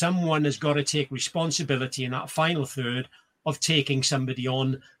someone has got to take responsibility in that final third of taking somebody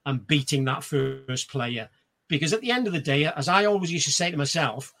on and beating that first player. Because at the end of the day, as I always used to say to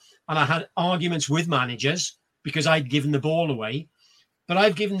myself, and I had arguments with managers because I'd given the ball away, but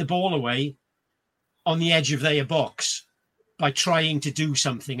I've given the ball away on the edge of their box by trying to do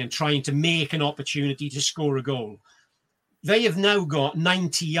something and trying to make an opportunity to score a goal. They have now got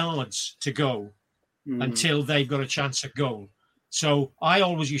 90 yards to go until they've got a chance at goal. So I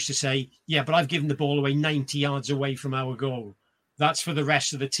always used to say, yeah, but I've given the ball away 90 yards away from our goal. That's for the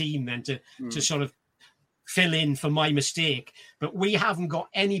rest of the team then to sort of fill in for my mistake. But we haven't got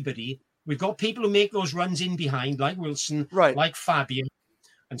anybody. We've got people who make those runs in behind, like Wilson, like Fabio,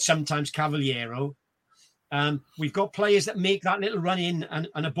 and sometimes Cavaliero. We've got players that make that little run in and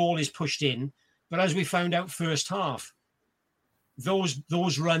a ball is pushed in. But as we found out first half,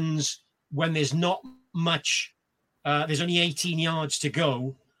 those runs, when there's not much, there's only 18 yards to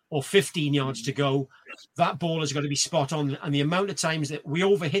go or 15 yards to go, that ball has got to be spot on. And the amount of times that we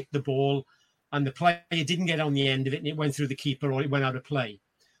overhit the ball and the player didn't get on the end of it and it went through the keeper or it went out of play.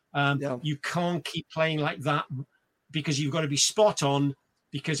 You can't keep playing like that because you've got to be spot on,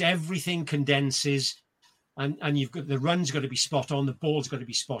 because everything condenses and you've got the run's got to be spot on, the ball's got to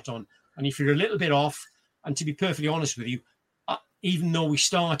be spot on. And if you're a little bit off, and to be perfectly honest with you, even though we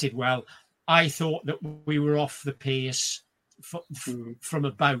started well, I thought that we were off the pace from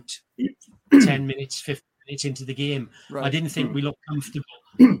about 10 minutes, 15 minutes into the game. Right. I didn't think we looked comfortable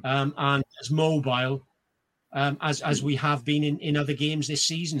and as mobile as we have been in other games this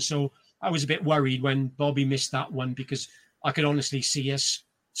season. So I was a bit worried when Bobby missed that one because I could honestly see us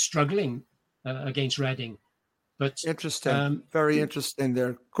struggling against Reading. But interesting, very interesting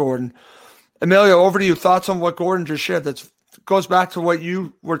there, Gordon. Emilio, over to you. Thoughts on what Gordon just shared? That goes back to what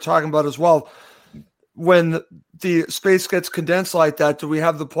you were talking about as well. When the space gets condensed like that, do we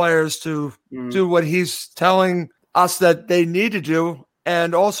have the players to do what he's telling us that they need to do?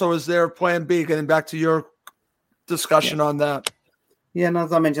 And also, is there a plan B? Getting back to your discussion on that. Yeah, and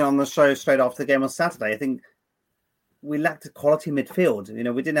as I mentioned on the show straight after the game on Saturday, I think we lacked a quality midfield.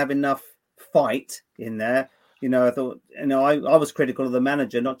 We didn't have enough fight in there. I thought, I was critical of the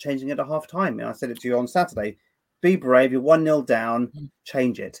manager not changing it at half time. I said it to you on Saturday. Be brave. You're 1-0 down.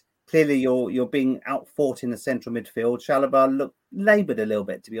 Change it. Clearly, you're being outfought in the central midfield. Chalobah looked laboured a little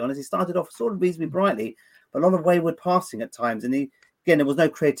bit, to be honest. He started off sort of reasonably brightly, but a lot of wayward passing at times. And there was no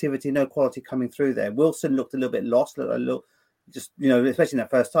creativity, no quality coming through there. Wilson looked a little bit lost, especially in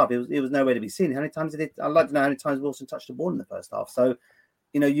that first half. It was nowhere to be seen. How many times I'd like to know how many times Wilson touched the ball in the first half. So,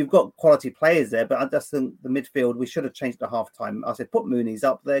 you've got quality players there, but I just think the midfield, we should have changed at half time. I said, put Mooney's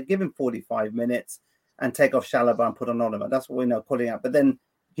up there, give him 45 minutes and take off Chalobah and put on Onomah. That's what we know, calling out. But then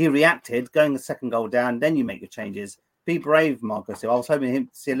he reacted, going the second goal down, then you make your changes. Be brave, Marcus. I was hoping him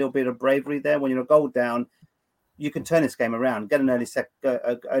to see a little bit of bravery there. When you're a goal down, you can turn this game around, get an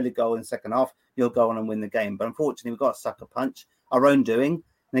early goal in the second half, you'll go on and win the game. But unfortunately, we've got a sucker punch, our own doing.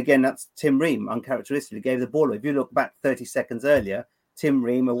 And again, that's Tim Ream, uncharacteristically, gave the ball away. If you look back 30 seconds earlier, Tim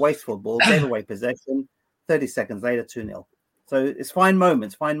Ream, a wasteful ball, gave away possession. 30 seconds later, 2-0. So it's fine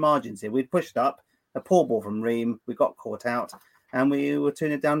moments, fine margins here. We pushed up, a poor ball from Ream. We got caught out, and we were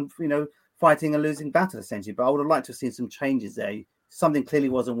turning it down, fighting a losing battle, essentially. But I would have liked to have seen some changes there. Something clearly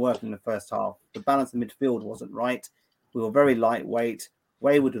wasn't working in the first half. The balance in the midfield wasn't right. We were very lightweight,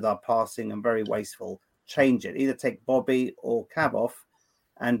 wayward with our passing, and very wasteful. Change it. Either take Bobby or Cav off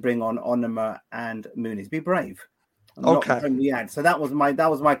and bring on Onomah and Mooney. Be brave. Okay. React. So that was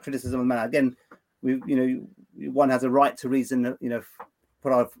my criticism of the man. Again, one has a right to reason,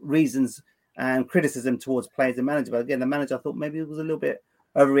 put our reasons and criticism towards players and manager. But again, the manager, I thought maybe it was a little bit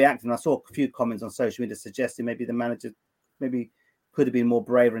overreacting. I saw a few comments on social media suggesting maybe the manager could have been more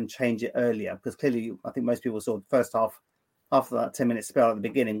brave and change it earlier, because clearly I think most people saw the first half, after that 10-minute spell at the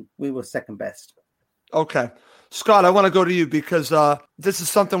beginning, we were second best. Okay. Scott, I want to go to you because this is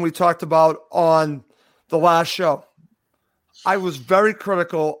something we talked about on the last show. I was very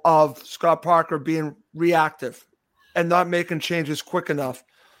critical of Scott Parker being reactive and not making changes quick enough.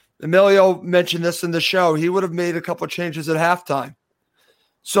 Emilio mentioned this in the show. He would have made a couple of changes at halftime.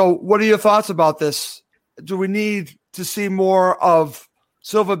 So what are your thoughts about this? Do we need to see more of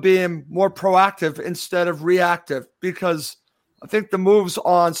Silva being more proactive instead of reactive? Because I think the moves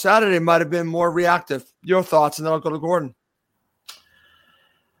on Saturday might have been more reactive. Your thoughts, and then I'll go to Gordon.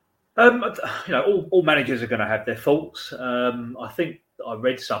 All managers are going to have their faults. I think I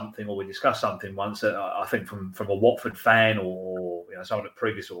read something, or we discussed something once. I think from a Watford fan, or someone at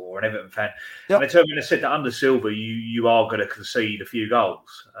previous, or an Everton fan. Yep. And they told me, they said that under Silva, you are going to concede a few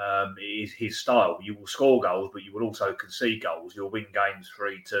goals. It is his style. You will score goals, but you will also concede goals. You'll win games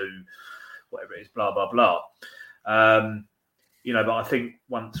 3-2, whatever it is, blah blah blah. But I think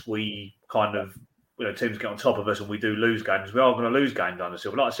once we kind of, teams get on top of us and we do lose games, we are going to lose games under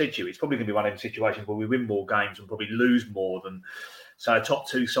Silva. Like I said to you, it's probably going to be one of them situations where we win more games and probably lose more than, say, a top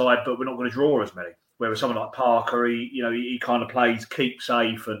two side, but we're not going to draw as many. Whereas someone like Parker, he kind of plays keep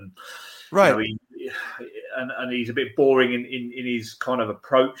safe and right, and he's a bit boring in his kind of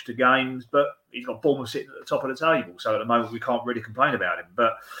approach to games, but he's got Bournemouth sitting at the top of the table. So at the moment, we can't really complain about him.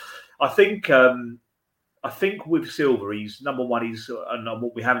 But I think with Silva, he's number one. And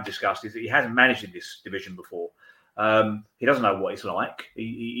what we haven't discussed is that he hasn't managed in this division before. He doesn't know what it's like.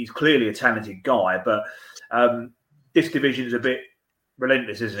 He's clearly a talented guy, but this division is a bit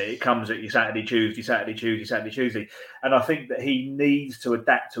relentless, isn't it? It comes at you Saturday, Tuesday. And I think that he needs to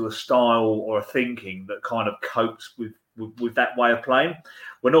adapt to a style or a thinking that kind of copes with that way of playing.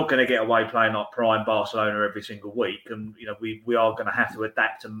 We're not going to get away playing like prime Barcelona every single week. And, we are going to have to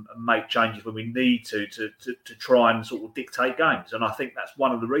adapt and make changes when we need to try and sort of dictate games. And I think that's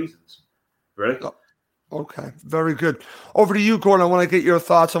one of the reasons, really. Okay, very good. Over to you, Gordon. I want to get your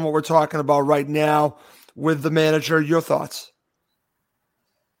thoughts on what we're talking about right now with the manager. Your thoughts?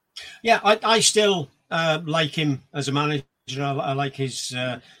 Yeah, I still like him as a manager. I like his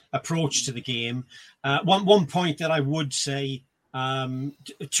approach to the game. One point that I would say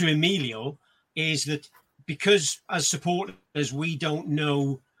to Emilio is that because as supporters, we don't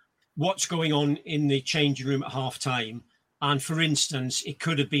know what's going on in the changing room at half time. And for instance, it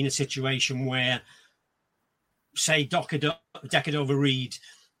could have been a situation where, say, Decadova-Reid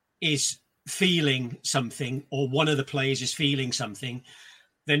is feeling something, or one of the players is feeling something.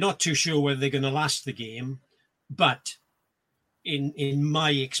 They're not too sure whether they're going to last the game. But in my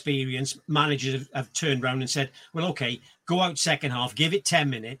experience, managers have turned around and said, well, okay, go out second half, give it 10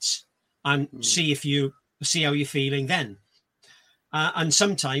 minutes and see how you're feeling then. And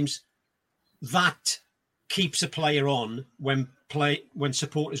sometimes that keeps a player on when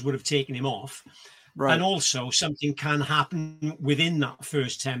supporters would have taken him off. Right. And also something can happen within that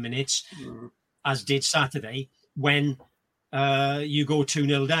first 10 minutes, as did Saturday, when you go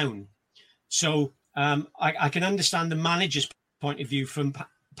 2-0 down. So I can understand the manager's point of view from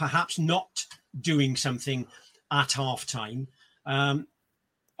perhaps not doing something at half time,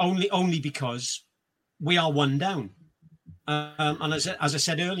 only because we are one down. And as I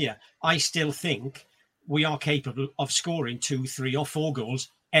said earlier, I still think we are capable of scoring 2, 3 or 4 goals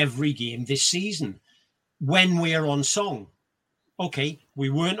every game this season when we are on song. Okay, we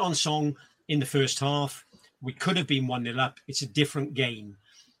weren't on song in the first half. We could have been 1-0 up. It's a different game.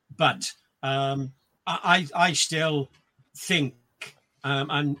 But I still think,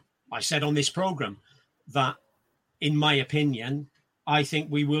 and I said on this programme, that in my opinion, I think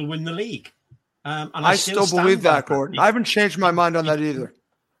we will win the league. And I still believe that, Gordon. I haven't changed my mind on that either.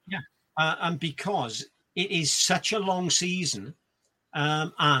 Yeah, and because it is such a long season,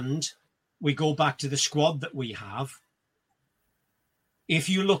 and we go back to the squad that we have. If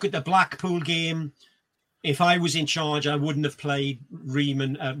you look at the Blackpool game, if I was in charge, I wouldn't have played Ream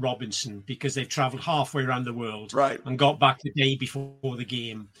and Robinson because they've travelled halfway around the world and got back the day before the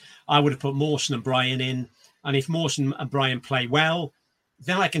game. I would have put Mawson and Bryan in. And if Mawson and Bryan play well,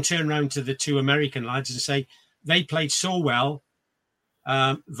 then I can turn around to the 2 American lads and say, they played so well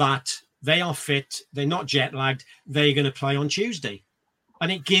that they are fit, they're not jet lagged, they're going to play on Tuesday.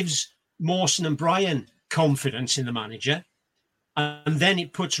 And it gives Mawson and Bryan confidence in the manager. And then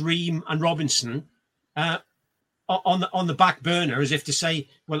it puts Ream and Robinson on the back burner, as if to say,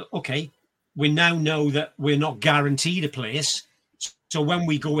 well, okay, we now know that we're not guaranteed a place. So when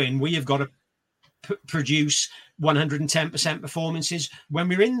we go in, we have got to produce 110% performances when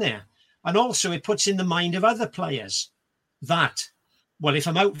we're in there. And also it puts in the mind of other players that, well, if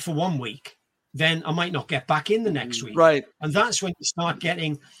I'm out for 1 week, then I might not get back in the next week. Right. And that's when you start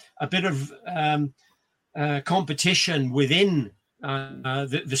getting a bit of competition within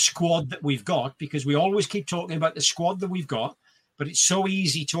the squad that we've got, because we always keep talking about the squad that we've got, but it's so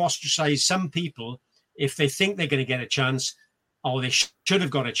easy to ostracize some people if they think they're going to get a chance, or they should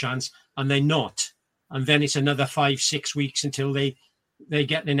have got a chance, and they're not. And then it's another 5-6 weeks until they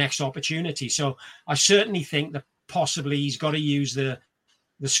get the next opportunity. So I certainly think that possibly he's got to use the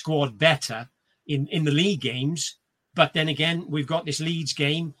squad better in the league games. But then again, we've got this Leeds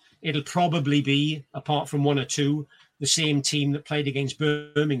game. It'll probably be, apart from 1 or 2, the same team that played against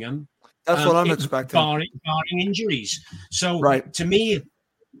Birmingham. That's what I'm expecting. Barring injuries. So to me,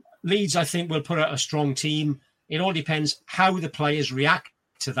 Leeds, I think, will put out a strong team. It all depends how the players react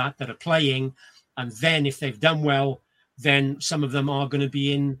to that are playing. And then if they've done well, then some of them are going to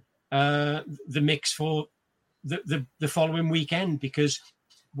be in the mix for the following weekend, because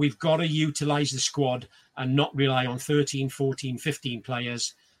we've got to utilise the squad and not rely on 13, 14, 15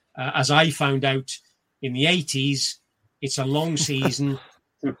 players. As I found out in the 80s, it's a long season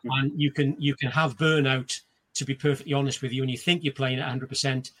and you can have burnout, to be perfectly honest with you, and you think you're playing at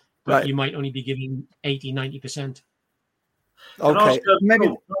 100%, but you might only be giving 80, 90%. Okay.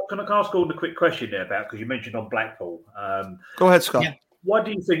 Can I ask Gordon a quick question there about, because you mentioned on Blackpool? Go ahead, Scott. Yeah. Why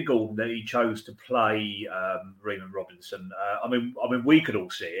do you think, Gordon, that he chose to play Ream and Robinson? I mean, we could all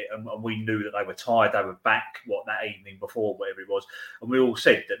see it, and we knew that they were tired. They were back, that evening before, whatever it was, and we all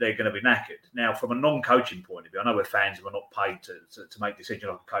said that they're going to be knackered. Now, from a non-coaching point of view, I know we're fans and we're not paid to make decisions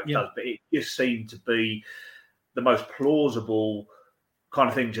like a coach does, but it just seemed to be the most plausible kind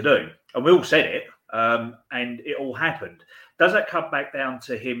of thing to do. And we all said it, and it all happened. Does that come back down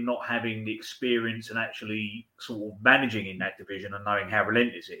to him not having the experience and actually sort of managing in that division and knowing how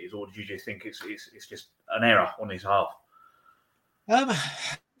relentless it is, or did you just think it's just an error on his half? I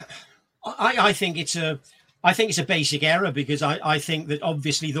think it's a basic error, because I think that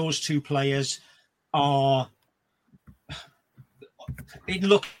obviously those 2 players are. It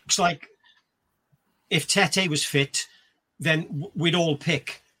looks like if Tete was fit, then we'd all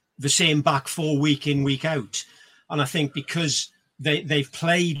pick the same back 4 week in, week out. And I think because they've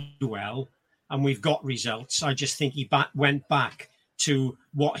played well and we've got results, I just think he went back to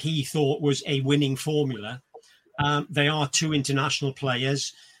what he thought was a winning formula. They are 2 international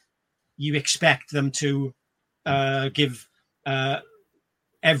players. You expect them to give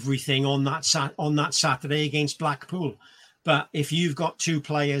everything on that Saturday against Blackpool. But if you've got 2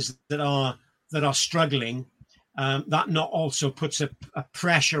 players that are struggling, that not also puts a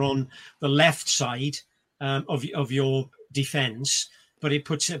pressure on the left side. of your defence, but it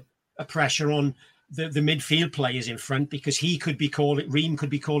puts a pressure on the midfield players in front, because Ream could be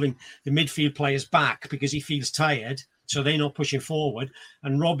calling the midfield players back because he feels tired, so they're not pushing forward.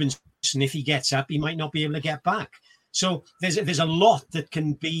 And Robinson, if he gets up, he might not be able to get back. So there's a lot that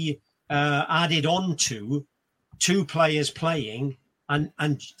can be added on to two players playing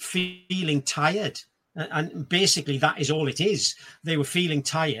and feeling tired. And basically that is all it is. They were feeling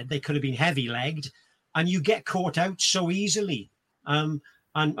tired. They could have been heavy-legged, and you get caught out so easily. And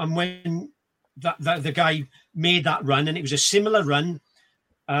when the guy made that run, and it was a similar run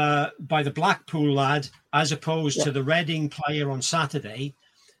by the Blackpool lad as opposed to the Reading player on Saturday,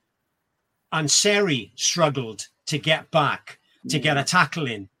 and Seri struggled to get back, to get a tackle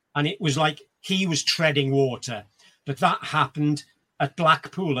in. And it was like he was treading water. But that happened at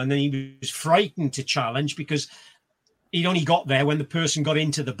Blackpool, and then he was frightened to challenge because he'd only got there when the person got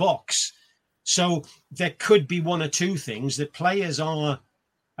into the box. So there could be one or two things that players are,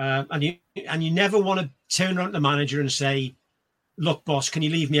 and you never want to turn around to the manager and say, look, boss, can you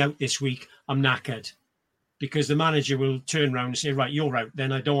leave me out this week? I'm knackered. Because the manager will turn around and say, right, you're out.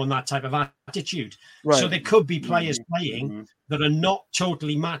 Then I don't want that type of attitude. Right. So there could be players playing that are not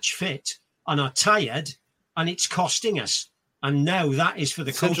totally match fit and are tired, and it's costing us. And now that is for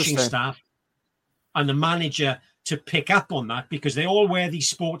the coaching staff and the manager to pick up on that, because they all wear these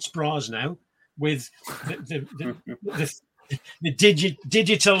sports bras now with the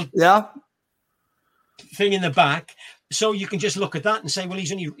digital thing in the back. So you can just look at that and say, well,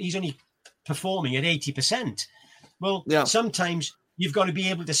 he's only performing at 80%. Well, sometimes you've got to be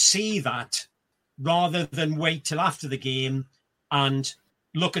able to see that rather than wait till after the game and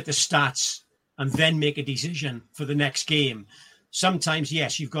look at the stats and then make a decision for the next game. Sometimes,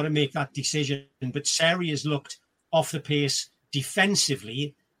 yes, you've got to make that decision. But Seri has looked off the pace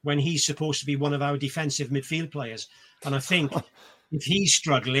defensively when he's supposed to be one of our defensive midfield players. And I think if he's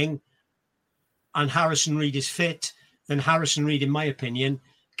struggling and Harrison Reed is fit, then Harrison Reed, in my opinion,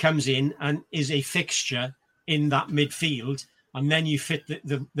 comes in and is a fixture in that midfield. And then you fit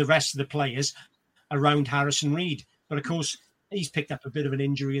the rest of the players around Harrison Reed. But of course, he's picked up a bit of an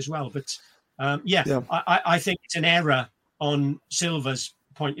injury as well. But I think it's an error on Silva's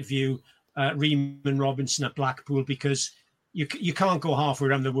point of view, Ream and Robinson at Blackpool, because you can't go halfway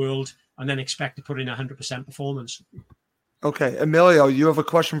around the world and then expect to put in 100% performance. Okay, Emilio, you have a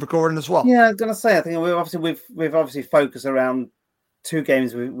question for Gordon as well. Yeah, I was going to say, I think we've obviously focused around two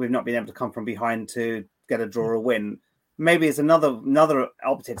games we've not been able to come from behind to get a draw or win. Maybe it's another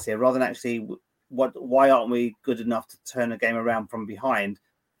optics here, rather than actually why aren't we good enough to turn a game around from behind?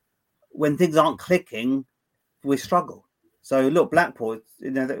 When things aren't clicking, we struggle. So look, Blackpool,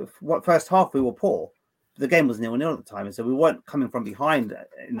 first half we were poor. The game was 0-0 at the time, and so we weren't coming from behind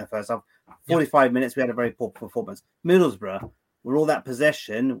in the first half. 45 minutes, we had a very poor performance. Middlesbrough, with all that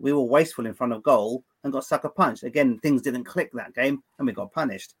possession, we were wasteful in front of goal and got sucker punched. Again, things didn't click that game, and we got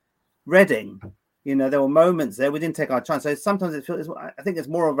punished. Reading, there were moments there we didn't take our chance. So sometimes I think it's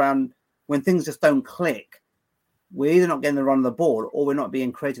more around when things just don't click. We're either not getting the run of the ball, or we're not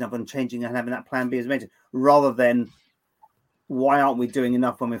being creative enough and changing and having that plan B as mentioned, rather than why aren't we doing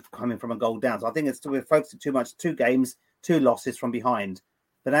enough when we're coming from a goal down? So I think we're focusing too much, 2 games, 2 losses from behind.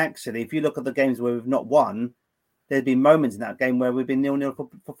 But actually, if you look at the games where we've not won, there's been moments in that game where we've been 0-0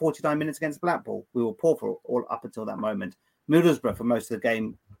 for 49 minutes against Blackpool. We were poor for all up until that moment. Middlesbrough for most of the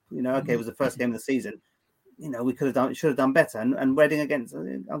game, it was the first game of the season. We should have done better. And Reading against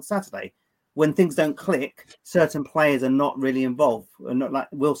on Saturday. When things don't click, certain players are not really involved. Not like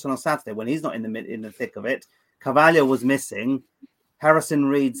Wilson on Saturday when he's not in the thick of it. Carvalho was missing. Harrison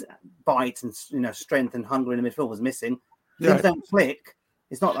Reed's bite and strength and hunger in the midfield was missing. Things don't click.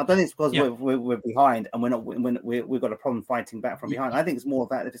 It's not. I don't think it's because we're behind and we've got a problem fighting back from behind. I think it's more of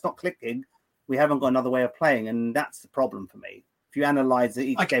that. If it's not clicking, we haven't got another way of playing, and that's the problem for me. If you analyse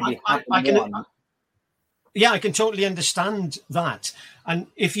each game, I can totally understand that. And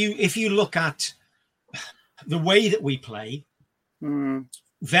if you look at the way that we play,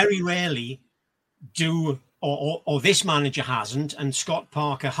 very rarely do. Or this manager hasn't, and Scott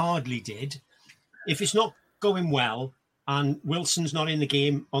Parker hardly did. If it's not going well, and Wilson's not in the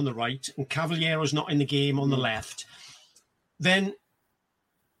game on the right, and Cavaliero's not in the game on the left, then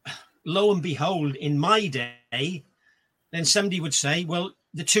lo and behold, in my day, then somebody would say, well,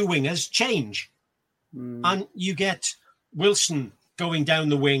 the 2 wingers change. And you get Wilson going down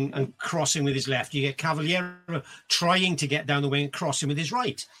the wing and crossing with his left. You get Cavaliero trying to get down the wing and crossing with his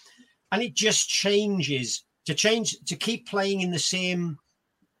right. And it just changes. To keep playing in the same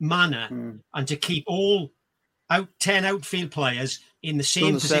manner and to keep all 10 outfield players in the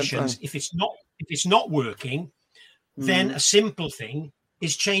same positions. If if it's not working, then a simple thing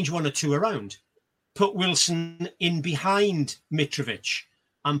is change one or two around. Put Wilson in behind Mitrovic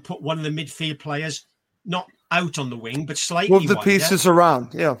and put one of the midfield players not out on the wing, but slightly move the wider. pieces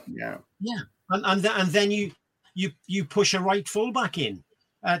around. Yeah. And then you push a right fullback in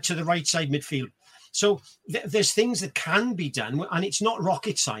to the right side midfield. So there's things that can be done, and it's not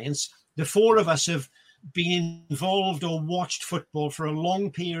rocket science. The four of us have been involved or watched football for a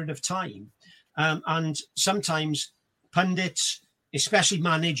long period of time, and sometimes pundits, especially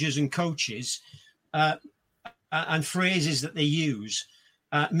managers and coaches, and phrases that they use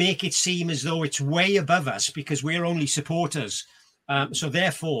make it seem as though it's way above us because we're only supporters. So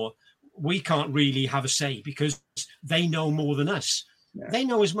therefore, we can't really have a say because they know more than us. Yeah. They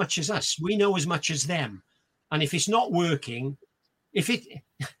know as much as us. We know as much as them. And if it's not working, if it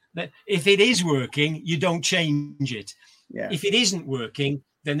is working, you don't change it. Yeah. If it isn't working,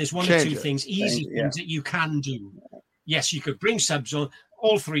 then there's one or two things, easy things that you can do. Yes, you could bring subs on,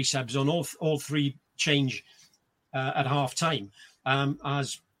 all three subs on, all three change at half time,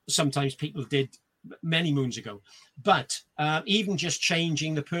 as sometimes people did many moons ago. But even just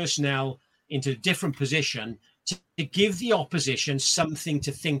changing the personnel into a different position to give the opposition something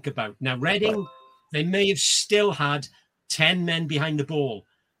to think about. Now, Reading, they may have still had 10 men behind the ball,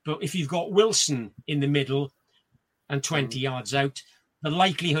 but if you've got Wilson in the middle and 20 yards out, the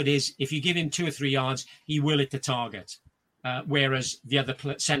likelihood is if you give him 2 or 3 yards, he will hit the target, whereas the other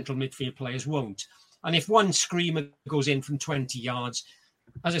central midfield players won't. And if one screamer goes in from 20 yards,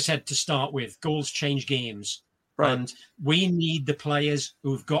 as I said to start with, goals change games. Right. And we need the players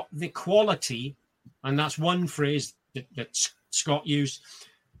who've got the quality, and that's one phrase that Scott used.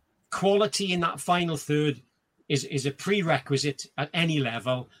 Quality in that final third is a prerequisite at any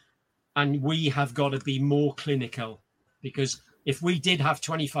level, and we have got to be more clinical, because if we did have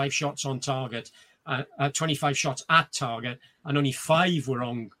 25 shots on target, 25 shots at target, and only 5 were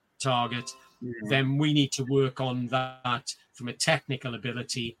on target, then we need to work on that from a technical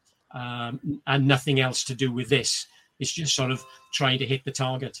ability, and nothing else to do with this. It's just sort of trying to hit the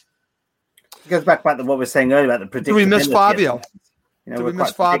target. It goes back to what we were saying earlier about the predictability. Do we miss Fabio? Do we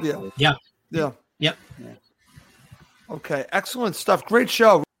miss Fabio? Yeah. Okay, excellent stuff. Great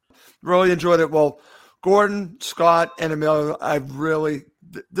show. Really enjoyed it. Well, Gordon, Scott, and Emilio,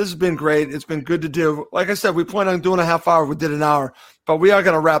 this has been great. It's been good to do. Like I said, we planned on doing a half hour. We did an hour, but we are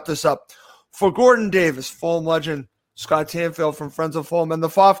going to wrap this up. For Gordon Davis, Fulham legend, Scott Tanfield from Friends of Fulham, and the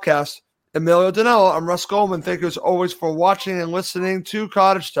Fofcast, Emilio Danello, I'm Russ Goldman. Thank you as always for watching and listening to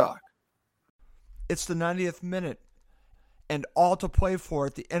Cottage Talk. It's the 90th minute, and all to play for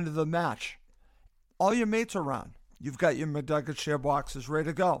at the end of the match. All your mates are around. You've got your McNugget share boxes ready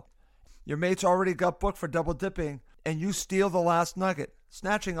to go. Your mates already got booked for double dipping, and you steal the last nugget,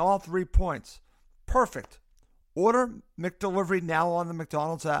 snatching all 3 points. Perfect. Order McDelivery now on the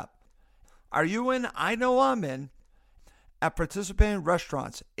McDonald's app. Are you in? I know I'm in. At participating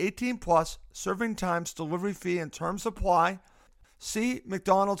restaurants, 18 plus, serving times, delivery fee, and terms apply. See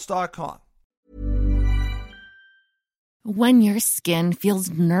McDonald's.com. When your skin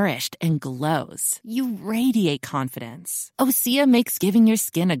feels nourished and glows, you radiate confidence. Osea makes giving your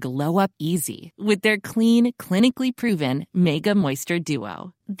skin a glow up easy with their clean, clinically proven Mega Moisture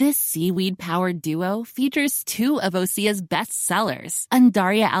Duo. This seaweed-powered duo features 2 of Osea's best sellers,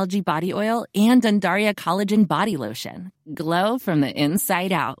 Undaria Algae Body Oil and Undaria Collagen Body Lotion. Glow from the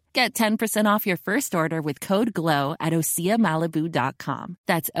inside out. Get 10% off your first order with code GLOW at OseaMalibu.com.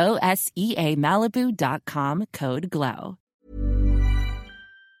 That's OSEA Malibu.com, code GLOW.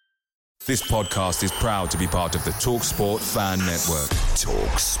 This podcast is proud to be part of the TalkSport Fan Network.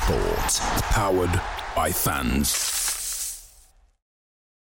 TalkSport. Powered by fans.